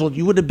canceled.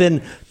 You would have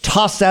been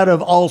tossed out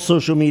of all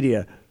social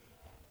media.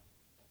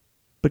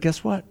 But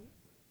guess what?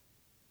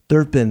 There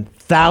have been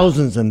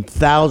thousands and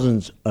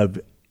thousands of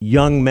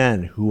young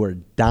men who are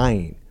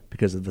dying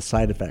because of the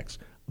side effects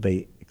of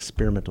a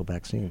experimental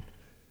vaccine.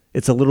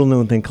 It's a little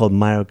known thing called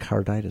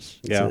myocarditis.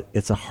 Yeah.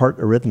 It's a heart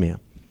arrhythmia.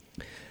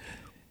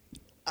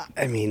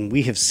 I mean,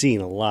 we have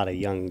seen a lot of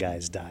young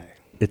guys die.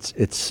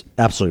 It's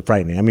absolutely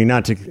frightening. I mean,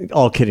 not to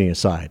all kidding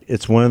aside,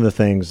 it's one of the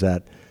things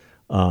that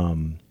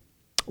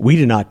we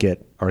did not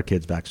get our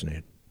kids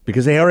vaccinated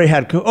because they already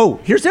had.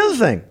 Here's the other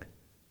thing.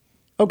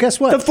 Oh, guess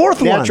what? The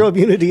fourth natural one.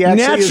 Immunity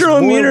actually natural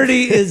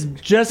immunity is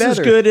just as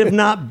better. good, if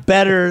not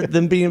better,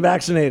 than being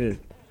vaccinated.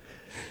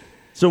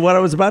 So what I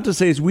was about to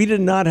say is we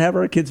did not have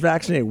our kids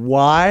vaccinated.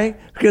 Why?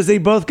 Because they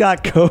both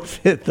got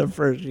COVID the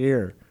first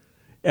year.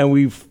 And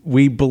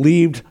we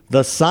believed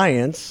the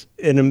science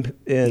in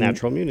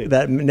natural immunity.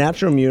 That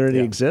natural immunity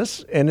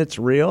exists and it's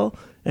real.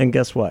 And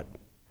guess what?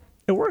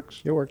 It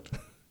works. It worked.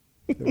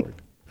 It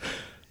worked.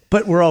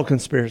 But we're all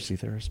conspiracy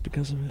theorists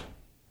because of it.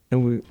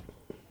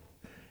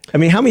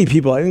 And how many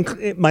people,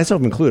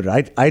 myself included,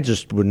 I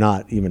just would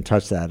not even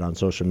touch that on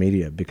social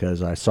media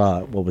because I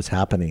saw what was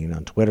happening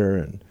on Twitter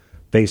and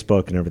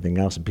Facebook and everything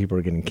else, and people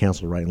are getting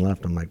canceled right and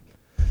left. I'm like,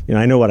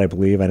 I know what I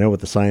believe. I know what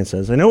the science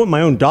says. I know what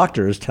my own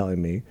doctor is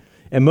telling me.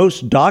 And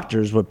most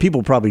doctors, what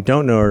people probably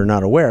don't know or are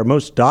not aware,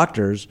 most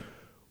doctors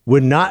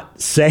would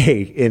not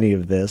say any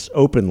of this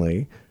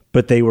openly,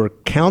 but they were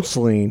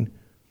counseling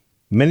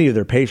many of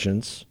their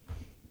patients,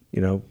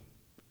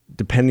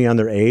 depending on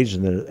their age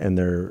and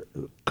their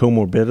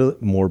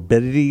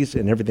comorbidities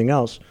and everything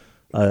else,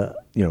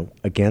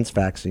 against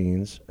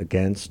vaccines,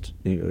 against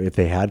if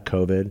they had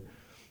COVID.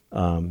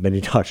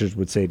 Many doctors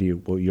would say to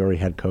you, "Well, you already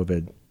had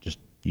COVID. Just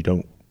you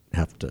don't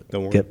have to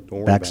get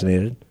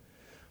vaccinated,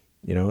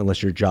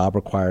 unless your job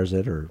requires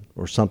it or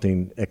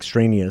something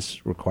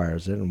extraneous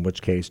requires it. In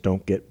which case,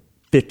 don't get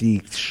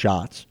 50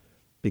 shots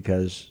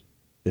because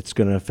it's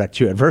going to affect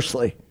you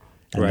adversely."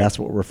 And that's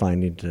what we're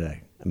finding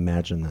today.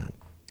 Imagine that.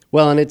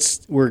 Well, and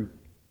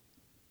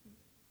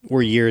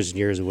we're years and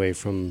years away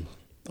from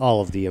all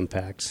of the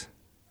impacts,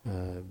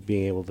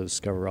 being able to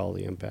discover all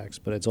the impacts,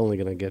 but it's only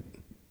going to get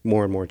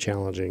more and more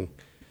challenging,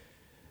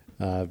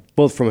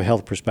 both from a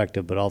health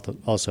perspective, but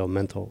also a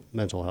mental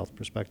health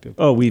perspective.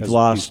 Oh, we've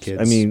lost.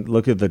 I mean,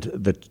 look at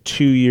the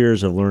 2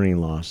 years of learning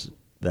loss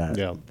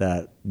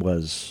that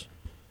was.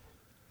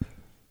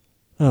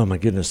 Oh my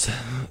goodness,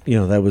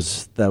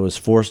 that was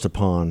forced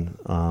upon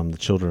the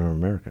children of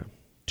America.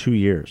 2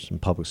 years in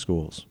public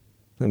schools.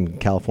 I mean,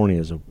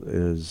 California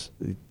is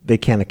they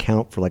can't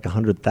account for like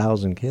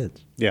 100,000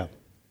 kids. Yeah,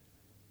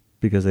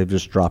 because they've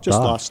just dropped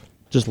off.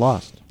 Just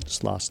lost.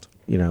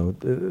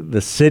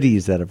 The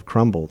cities that have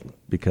crumbled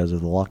because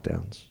of the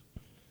lockdowns,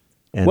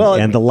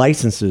 and the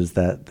licenses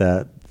that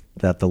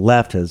the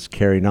left has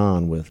carried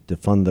on with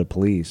defund the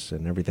police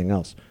and everything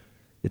else.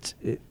 It's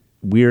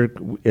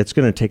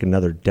going to take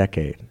another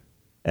decade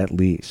at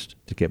least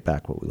to get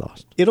back what we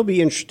lost. It'll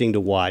be interesting to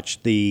watch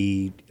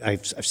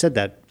I've said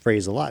that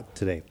phrase a lot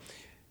today,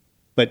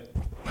 but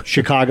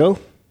Chicago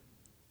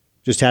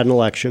just had an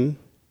election.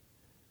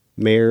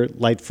 Mayor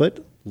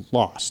Lightfoot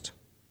lost.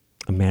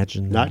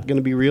 Imagine that. Not going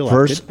to be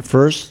reelected.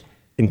 First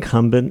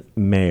incumbent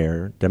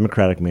mayor,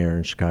 Democratic mayor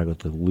in Chicago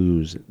to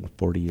lose in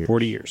 40 years.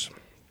 40 years.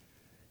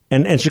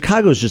 And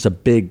Chicago is just a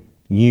big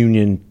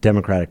union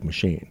Democratic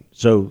machine.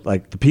 So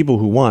like the people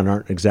who won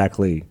aren't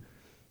exactly,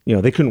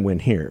 they couldn't win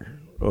here.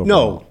 Overall.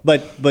 No,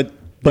 but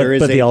there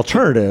is the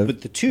alternative.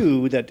 But the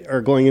two that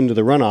are going into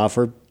the runoff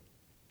are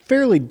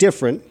fairly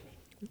different.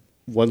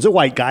 One's a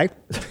white guy,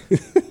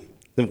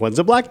 and one's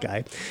a black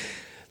guy.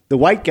 The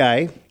white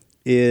guy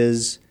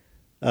is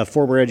a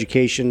former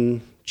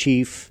education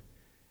chief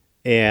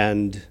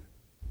and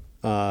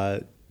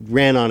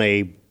ran on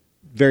a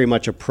very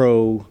much a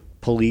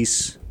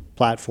pro-police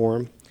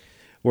platform,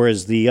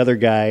 whereas the other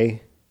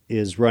guy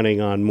is running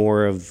on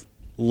more of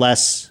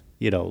less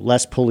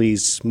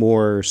police,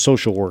 more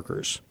social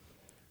workers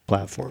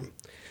platform.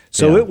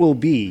 So it will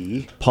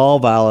be... Paul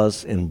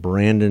Vallas and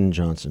Brandon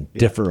Johnson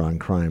differ on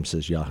crime,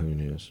 says Yahoo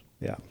News.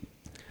 Yeah.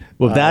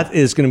 Well, that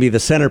is going to be the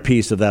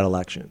centerpiece of that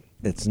election.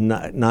 It's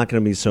not going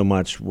to be so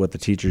much what the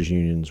teachers'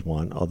 unions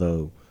want,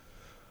 although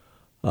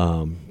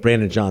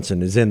Brandon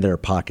Johnson is in their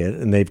pocket,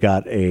 and they've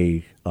got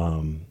a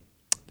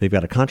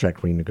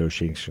contract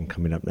renegotiation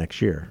coming up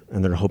next year,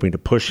 and they're hoping to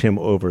push him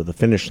over the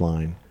finish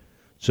line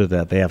so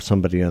that they have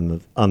somebody on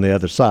the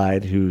other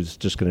side who's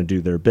just going to do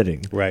their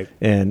bidding. Right.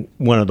 And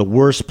one of the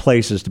worst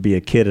places to be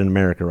a kid in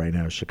America right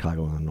now is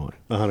Chicago, Illinois.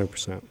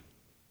 100%.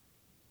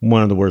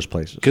 One of the worst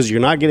places. Because you're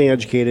not getting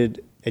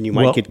educated and you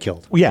might get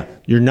killed. Yeah,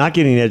 you're not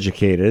getting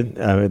educated.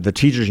 The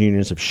teachers'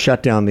 unions have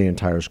shut down the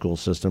entire school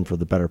system for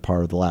the better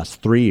part of the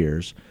last 3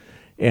 years.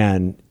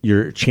 And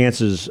your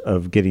chances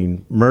of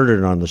getting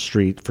murdered on the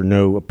street for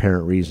no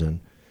apparent reason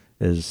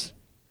has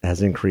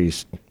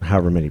increased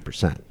however many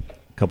percent.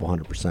 Couple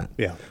 100%.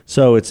 Yeah.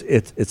 So it's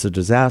a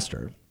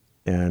disaster,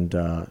 and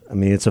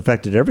it's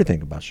affected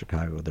everything about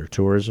Chicago. Their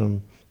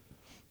tourism,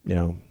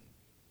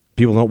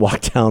 people don't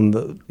walk down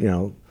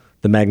the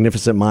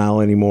Magnificent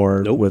Mile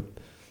anymore. Nope. With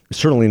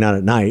certainly not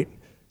at night,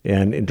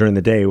 and during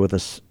the day with a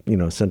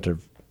sense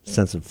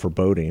of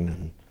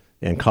foreboding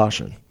and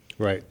caution.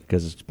 Right.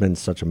 Because it's been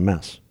such a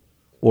mess.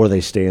 Or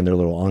they stay in their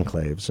little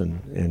enclaves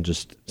and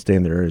just stay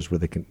in their areas where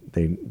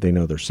they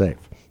know they're safe.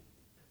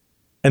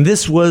 And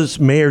this was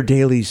Mayor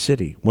Daley's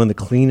city, one of the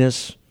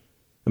cleanest.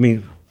 I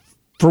mean,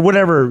 for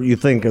whatever you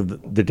think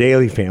of the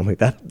Daley family,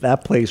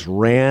 that place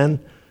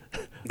ran.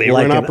 They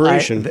were in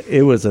operation.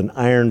 It was an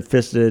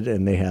iron-fisted,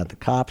 and they had the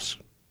cops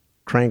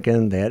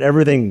cranking. They had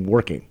everything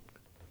working.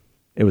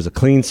 It was a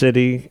clean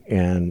city,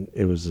 and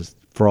it was,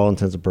 for all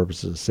intents and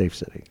purposes, a safe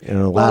city. And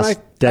in the last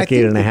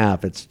decade and a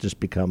half, it's just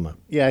become a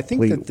I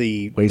think that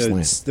the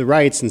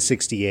riots in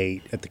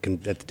 '68 at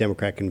the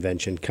Democrat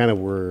convention kind of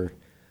were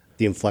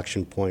the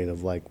inflection point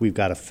of like, we've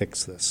got to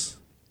fix this.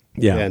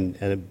 Yeah. And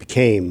it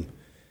became,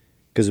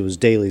 because it was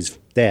Daley's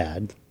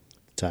dad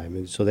at the time.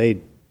 And so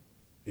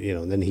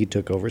then he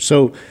took over.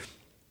 So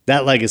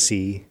that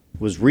legacy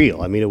was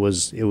real. I mean, it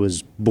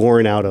was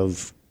born out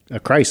of a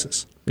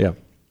crisis. Yeah.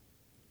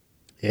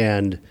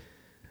 And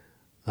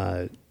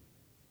Rahm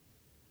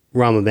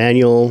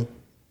Emanuel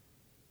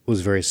was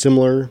very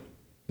similar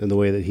in the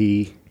way that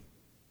he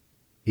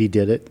he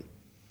did it.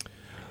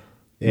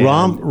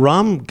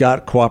 Rahm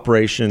got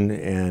cooperation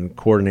and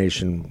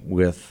coordination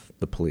with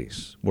the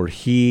police, where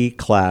he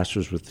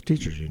clashes with the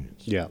teachers'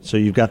 unions. Yeah. So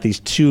you've got these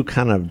two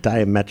kind of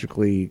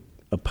diametrically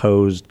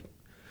opposed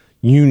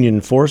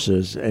union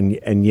forces,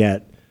 and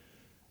yet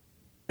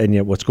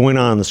what's going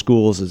on in the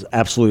schools is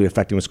absolutely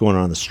affecting what's going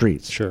on in the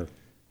streets. Sure.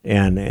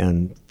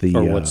 And the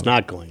or what's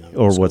not going on.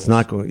 Or what's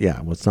not going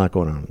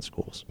on in the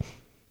schools.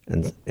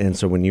 And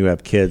so when you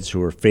have kids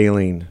who are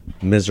failing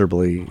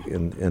miserably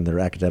in their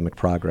academic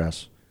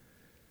progress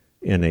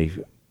in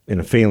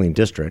a failing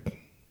district,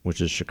 which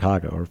is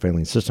Chicago, or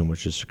failing system,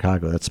 which is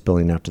Chicago, that's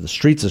spilling out to the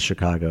streets of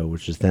Chicago,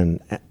 which is then,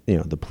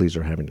 the police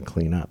are having to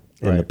clean up.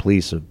 And the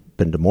police have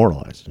been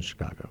demoralized in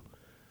Chicago,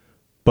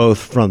 both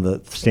from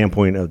the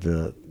standpoint of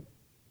the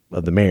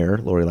mayor,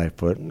 Lori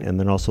Lightfoot, and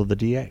then also the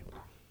DA.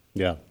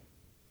 Yeah.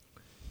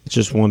 It's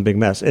just one big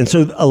mess. And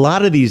so a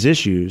lot of these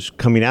issues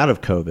coming out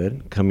of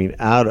COVID, coming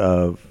out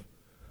of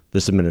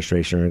this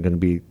administration, are going to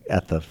be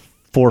at the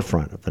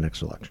forefront of the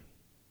next election.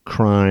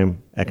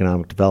 Crime,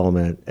 economic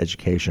development,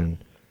 education.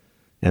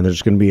 And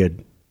there's going to be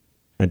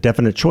a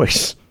definite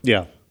choice.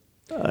 Yeah.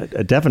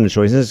 A definite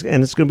choice.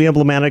 And it's going to be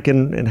emblematic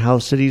in how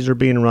cities are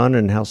being run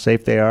and how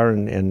safe they are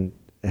and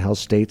how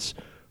states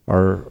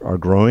are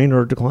growing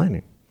or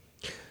declining.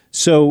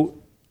 So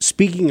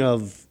speaking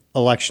of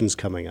elections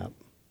coming up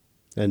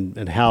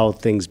and how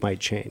things might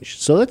change.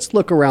 So let's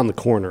look around the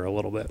corner a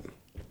little bit.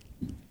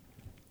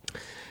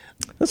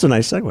 That's a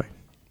nice segue.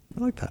 I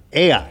like that.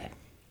 AI,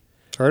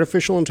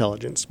 artificial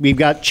intelligence. We've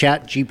got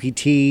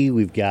ChatGPT.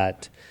 We've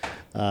got,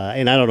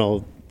 and I don't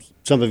know,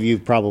 some of you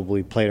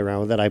probably played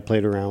around with it. I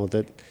played around with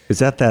it. Is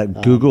that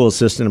Google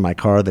Assistant in my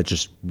car that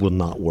just will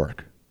not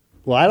work?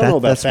 Well, I don't know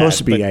about that. That's supposed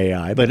to be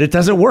AI, but it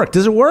doesn't work.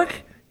 Does it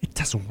work? It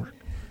doesn't work.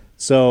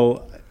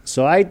 So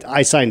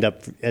I signed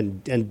up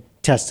and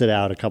tested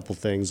out a couple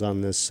things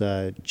on this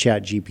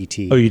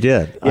ChatGPT. Oh, you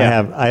did?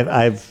 Yeah.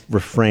 I've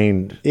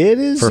refrained. It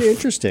is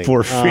interesting.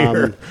 For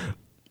fear.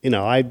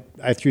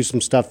 I threw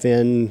some stuff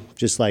in,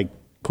 just like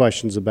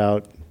questions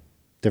about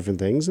different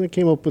things, and it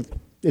came up with,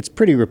 it's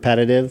pretty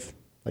repetitive.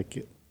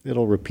 Like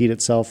it'll repeat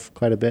itself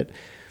quite a bit.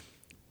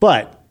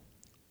 But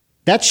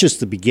that's just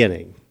the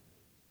beginning.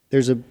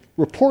 There's a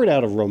report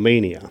out of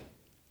Romania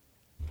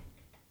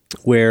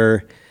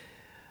where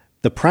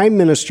the Prime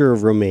Minister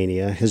of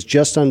Romania has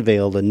just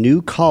unveiled a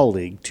new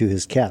colleague to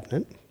his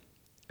cabinet,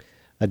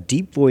 a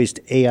deep-voiced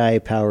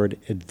AI-powered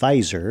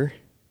advisor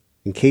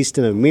encased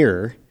in a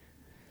mirror,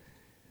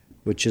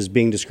 which is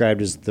being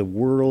described as the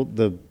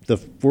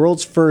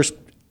world's first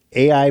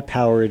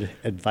AI-powered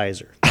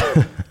advisor.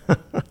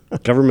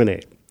 Government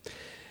aid.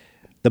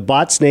 The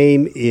bot's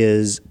name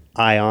is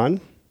Ion.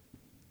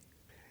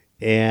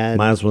 And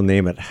might as well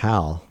name it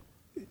Hal.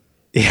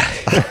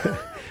 Yeah.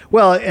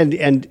 Well,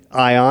 and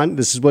Ion,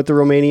 this is what the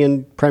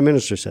Romanian Prime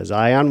Minister says.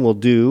 Ion will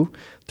do,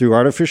 through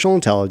artificial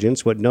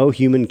intelligence, what no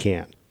human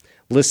can.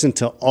 Listen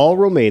to all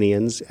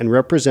Romanians and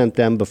represent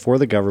them before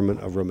the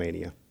government of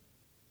Romania.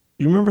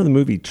 You remember the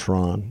movie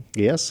Tron?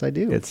 Yes, I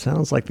do. It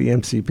sounds like the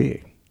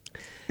MCP.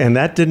 And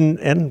that didn't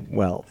end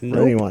well for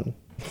anyone.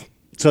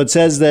 So it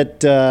says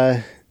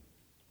that,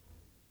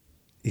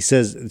 he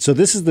says, so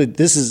this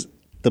is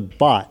the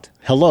bot.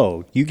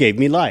 Hello, you gave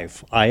me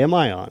life. I am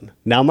Ion.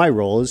 Now my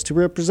role is to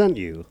represent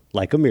you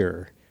like a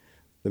mirror,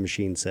 the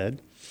machine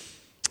said.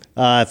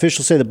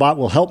 Officials say the bot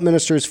will help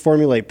ministers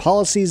formulate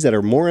policies that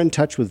are more in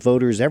touch with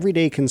voters'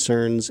 everyday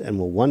concerns and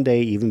will one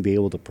day even be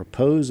able to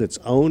propose its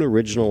own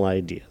original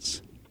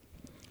ideas.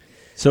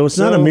 So it's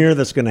not a mirror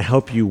that's going to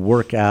help you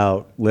work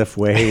out, lift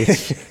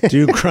weights,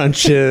 do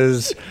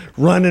crunches,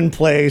 run in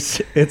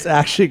place. It's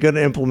actually going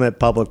to implement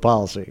public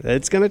policy.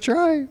 It's going to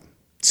try.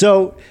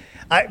 So...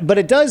 but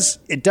it does.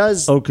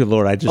 Oh, good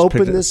Lord! I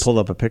just pulled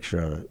up a picture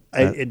of it.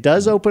 It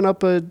does open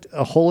up a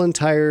whole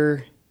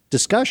entire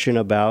discussion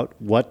about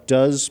what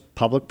does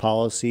public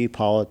policy,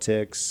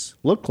 politics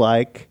look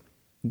like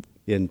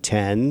in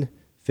 10,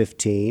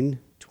 15,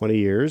 20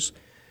 years.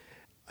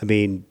 I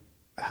mean,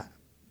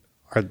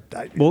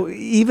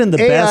 even the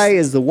AI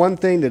is the one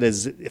thing that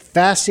is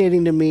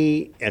fascinating to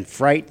me and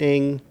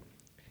frightening,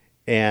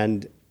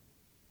 and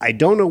I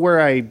don't know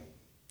where I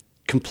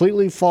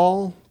completely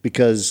fall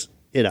because.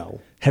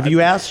 Have you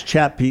asked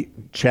Chat?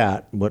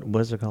 What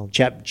was it called?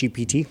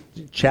 ChatGPT.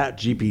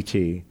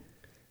 ChatGPT.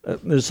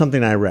 There's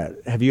something I read.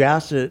 Have you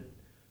asked it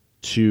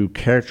to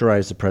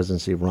characterize the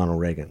presidency of Ronald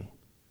Reagan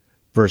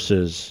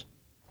versus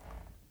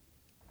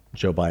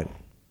Joe Biden?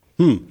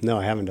 No,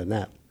 I haven't done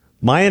that.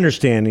 My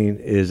understanding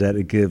is that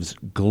it gives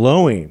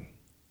glowing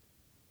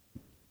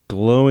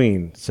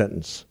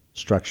sentence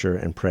structure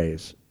and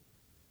praise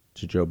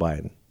to Joe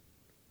Biden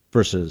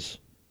versus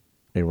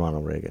a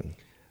Ronald Reagan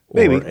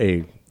Maybe. or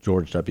a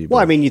George W. Bush.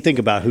 Well, I mean, you think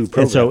about who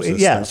programs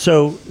this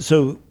stuff.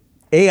 So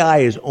AI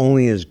is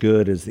only as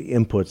good as the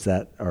inputs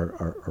that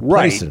are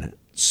placed in it.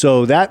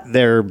 So that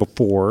there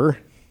before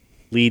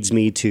leads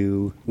me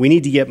to we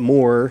need to get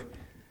more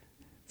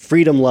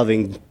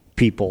freedom-loving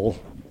people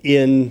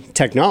in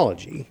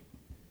technology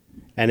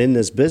and in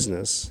this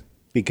business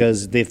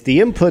Because if the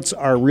inputs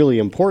are really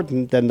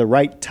important, then the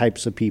right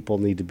types of people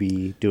need to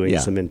be doing Yeah.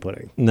 some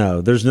inputting.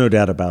 No, there's no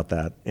doubt about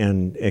that.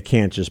 And it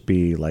can't just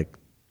be like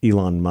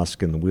Elon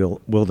Musk in the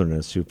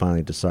wilderness who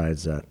finally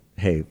decides that,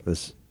 hey,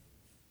 this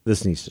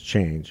needs to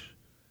change,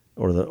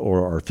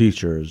 or our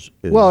future is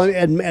Well,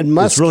 and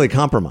Musk it's really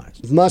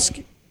compromised.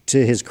 Musk,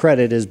 to his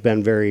credit, has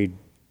been very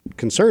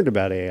concerned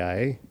about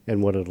AI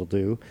and what it'll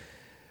do.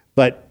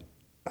 But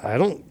I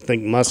don't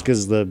think Musk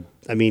is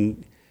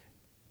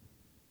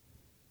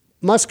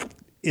Musk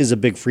is a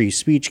big free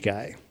speech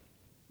guy.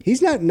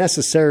 He's not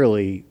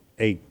necessarily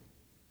a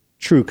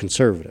true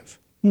conservative.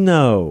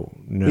 No.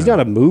 He's not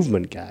a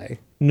movement guy.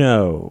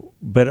 No,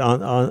 but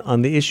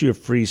on the issue of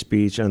free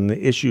speech, on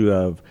the issue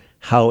of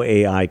how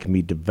AI can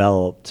be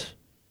developed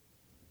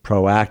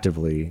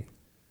proactively,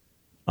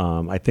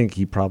 I think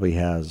he probably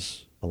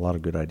has a lot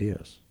of good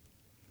ideas.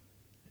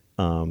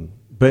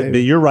 But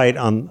you're right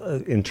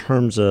in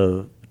terms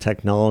of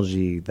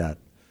technology that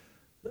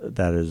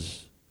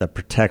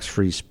protects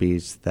free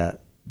speech, that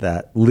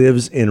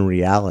lives in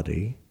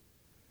reality.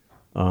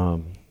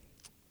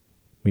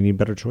 We need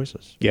better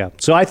choices. Yeah.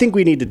 So I think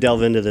we need to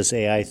delve into this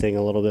AI thing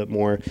a little bit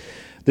more.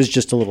 This is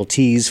just a little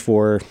tease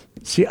for.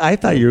 See, I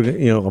thought you were,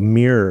 a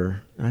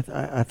mirror.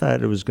 I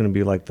thought it was going to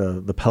be like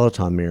the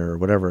Peloton mirror or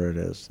whatever it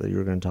is that you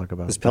were going to talk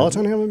about. Does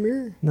Peloton have a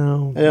mirror?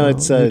 No. I know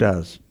it's. Who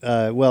does?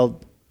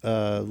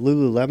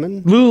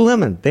 Lululemon.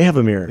 Lululemon, they have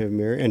a mirror. They have a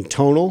mirror. And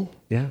Tonal.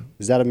 Yeah.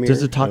 Is that a mirror?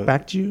 Does it talk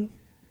back to you?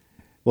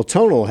 Well,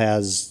 Tonal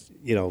has,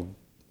 you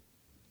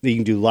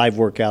can do live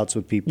workouts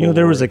with people.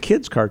 There was a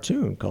kid's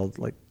cartoon called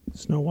like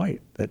Snow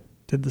White that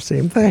did the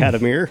same thing. Had a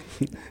mirror.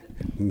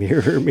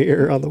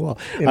 mirror on the wall.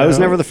 I was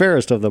never the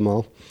fairest of them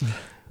all.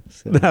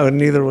 So. No,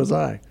 neither was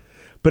I.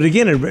 But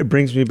again, it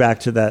brings me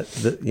back to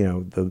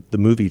the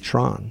movie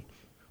Tron,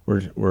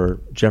 where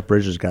Jeff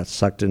Bridges got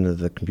sucked into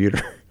the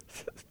computer,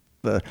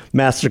 the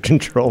master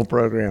control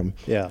program.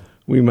 Yeah.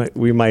 We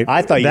might.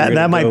 I thought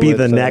that might be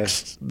the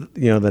next,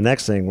 the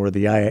next thing where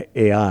the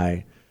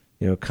AI,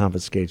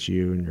 confiscates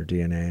you and your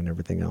DNA and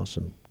everything else.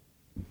 And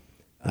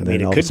I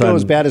mean, it could go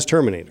as bad as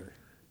Terminator.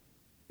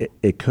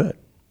 It could.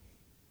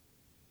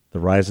 The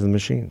rise of the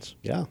machines.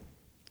 Yeah.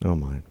 Oh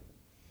my.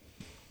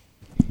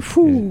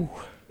 Whew.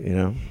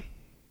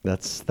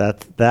 That's just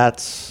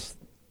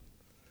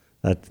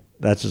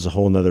a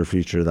whole nother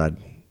future that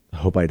I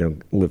hope I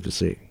don't live to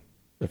see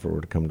if it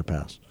were to come to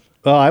pass.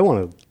 Well, I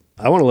want to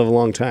live a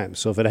long time.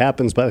 So if it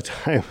happens by the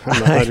time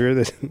I'm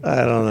 100,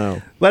 I don't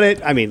know.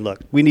 But look,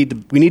 we need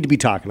to be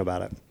talking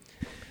about it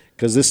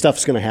because this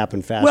stuff's going to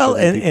happen fast. Well,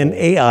 and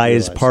AI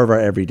is part of our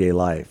everyday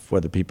life,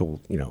 whether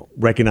people,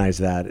 recognize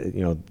that,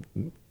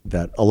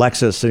 that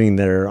Alexa is sitting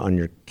there on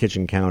your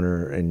kitchen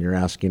counter and you're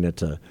asking it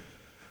to,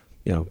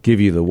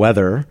 give you the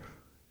weather.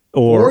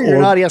 Or you're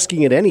not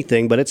asking it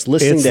anything, but it's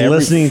listening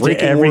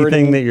to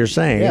everything that you're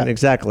saying. Yeah.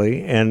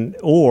 Exactly.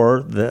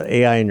 Or the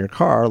AI in your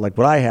car, like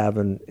what I have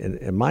in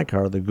my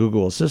car, the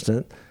Google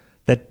Assistant,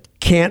 that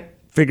can't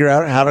figure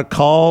out how to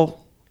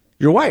call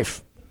your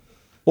wife.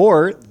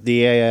 Or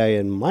the AI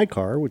in my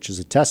car, which is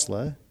a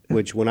Tesla,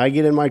 which when I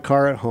get in my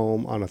car at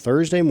home on a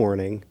Thursday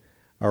morning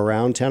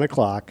around 10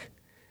 o'clock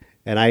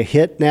and I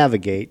hit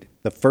navigate,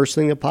 the first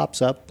thing that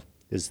pops up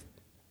is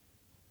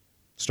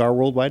Star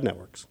Worldwide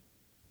Networks.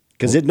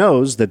 Because it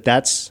knows that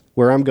that's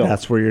where I'm going.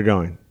 That's where you're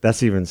going.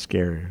 That's even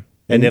scarier.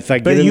 And if I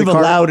get in you've the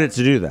car, allowed it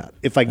to do that.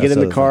 If I get in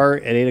the car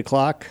at 8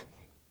 o'clock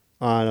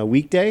on a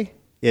weekday,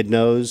 it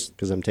knows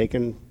because I'm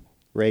taking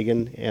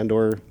Reagan and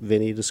or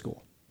Vinny to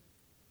school.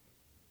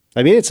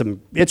 I mean,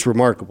 it's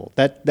remarkable.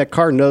 That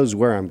car knows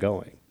where I'm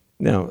going.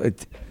 No,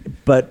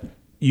 but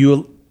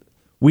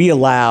we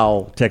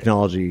allow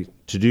technology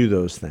to do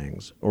those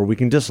things, or we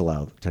can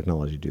disallow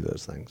technology to do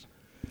those things.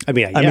 I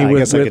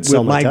guess I could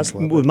sell my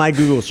Tesla. With my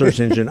Google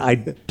search engine, I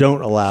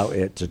don't allow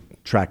it to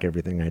track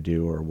everything I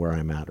do or where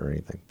I'm at or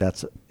anything.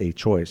 That's a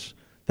choice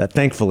that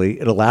thankfully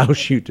it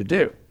allows you to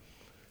do.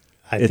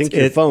 I think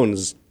your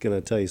phone's going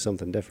to tell you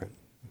something different.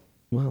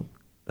 Well,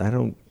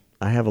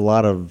 I have a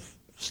lot of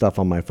stuff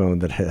on my phone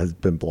that has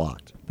been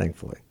blocked,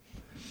 thankfully.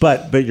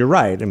 But you're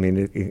right. I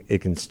mean, it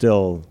can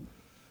still,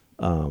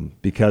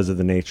 because of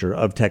the nature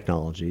of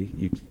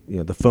technology,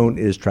 the phone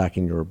is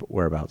tracking your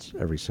whereabouts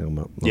every single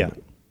moment. Yeah.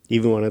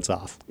 Even when it's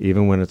off.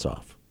 Even when it's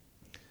off.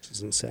 This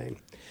is insane.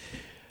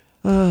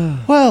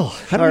 How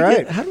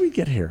do we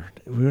get here?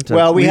 We had to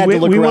look around the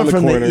corner. We went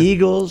from the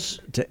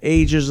Eagles to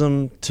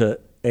ageism to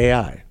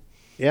AI.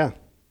 Yeah.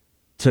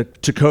 To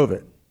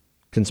COVID.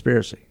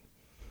 Conspiracy.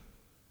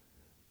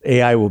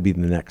 AI will be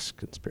the next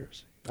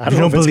conspiracy. I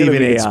don't believe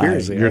in AI.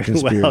 Conspiracy. You're a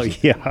conspiracy. Well,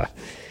 yeah.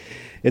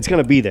 It's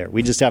going to be there.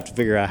 We just have to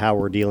figure out how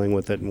we're dealing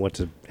with it and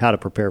how to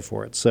prepare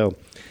for it. So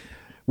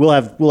we'll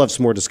have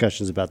some more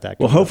discussions about that.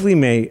 Well, hopefully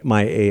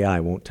my AI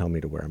won't tell me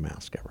to wear a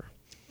mask ever.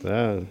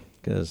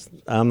 Because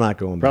I'm not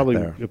going back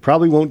there. It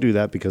probably won't do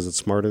that because it's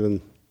smarter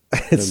than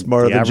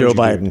smarter than Joe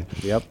Biden.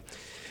 Yep.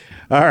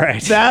 All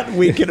right. That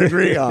we can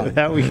agree on.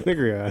 All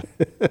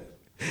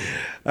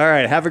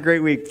right. Have a great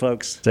week,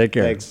 folks. Take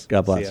care. Thanks.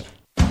 God bless.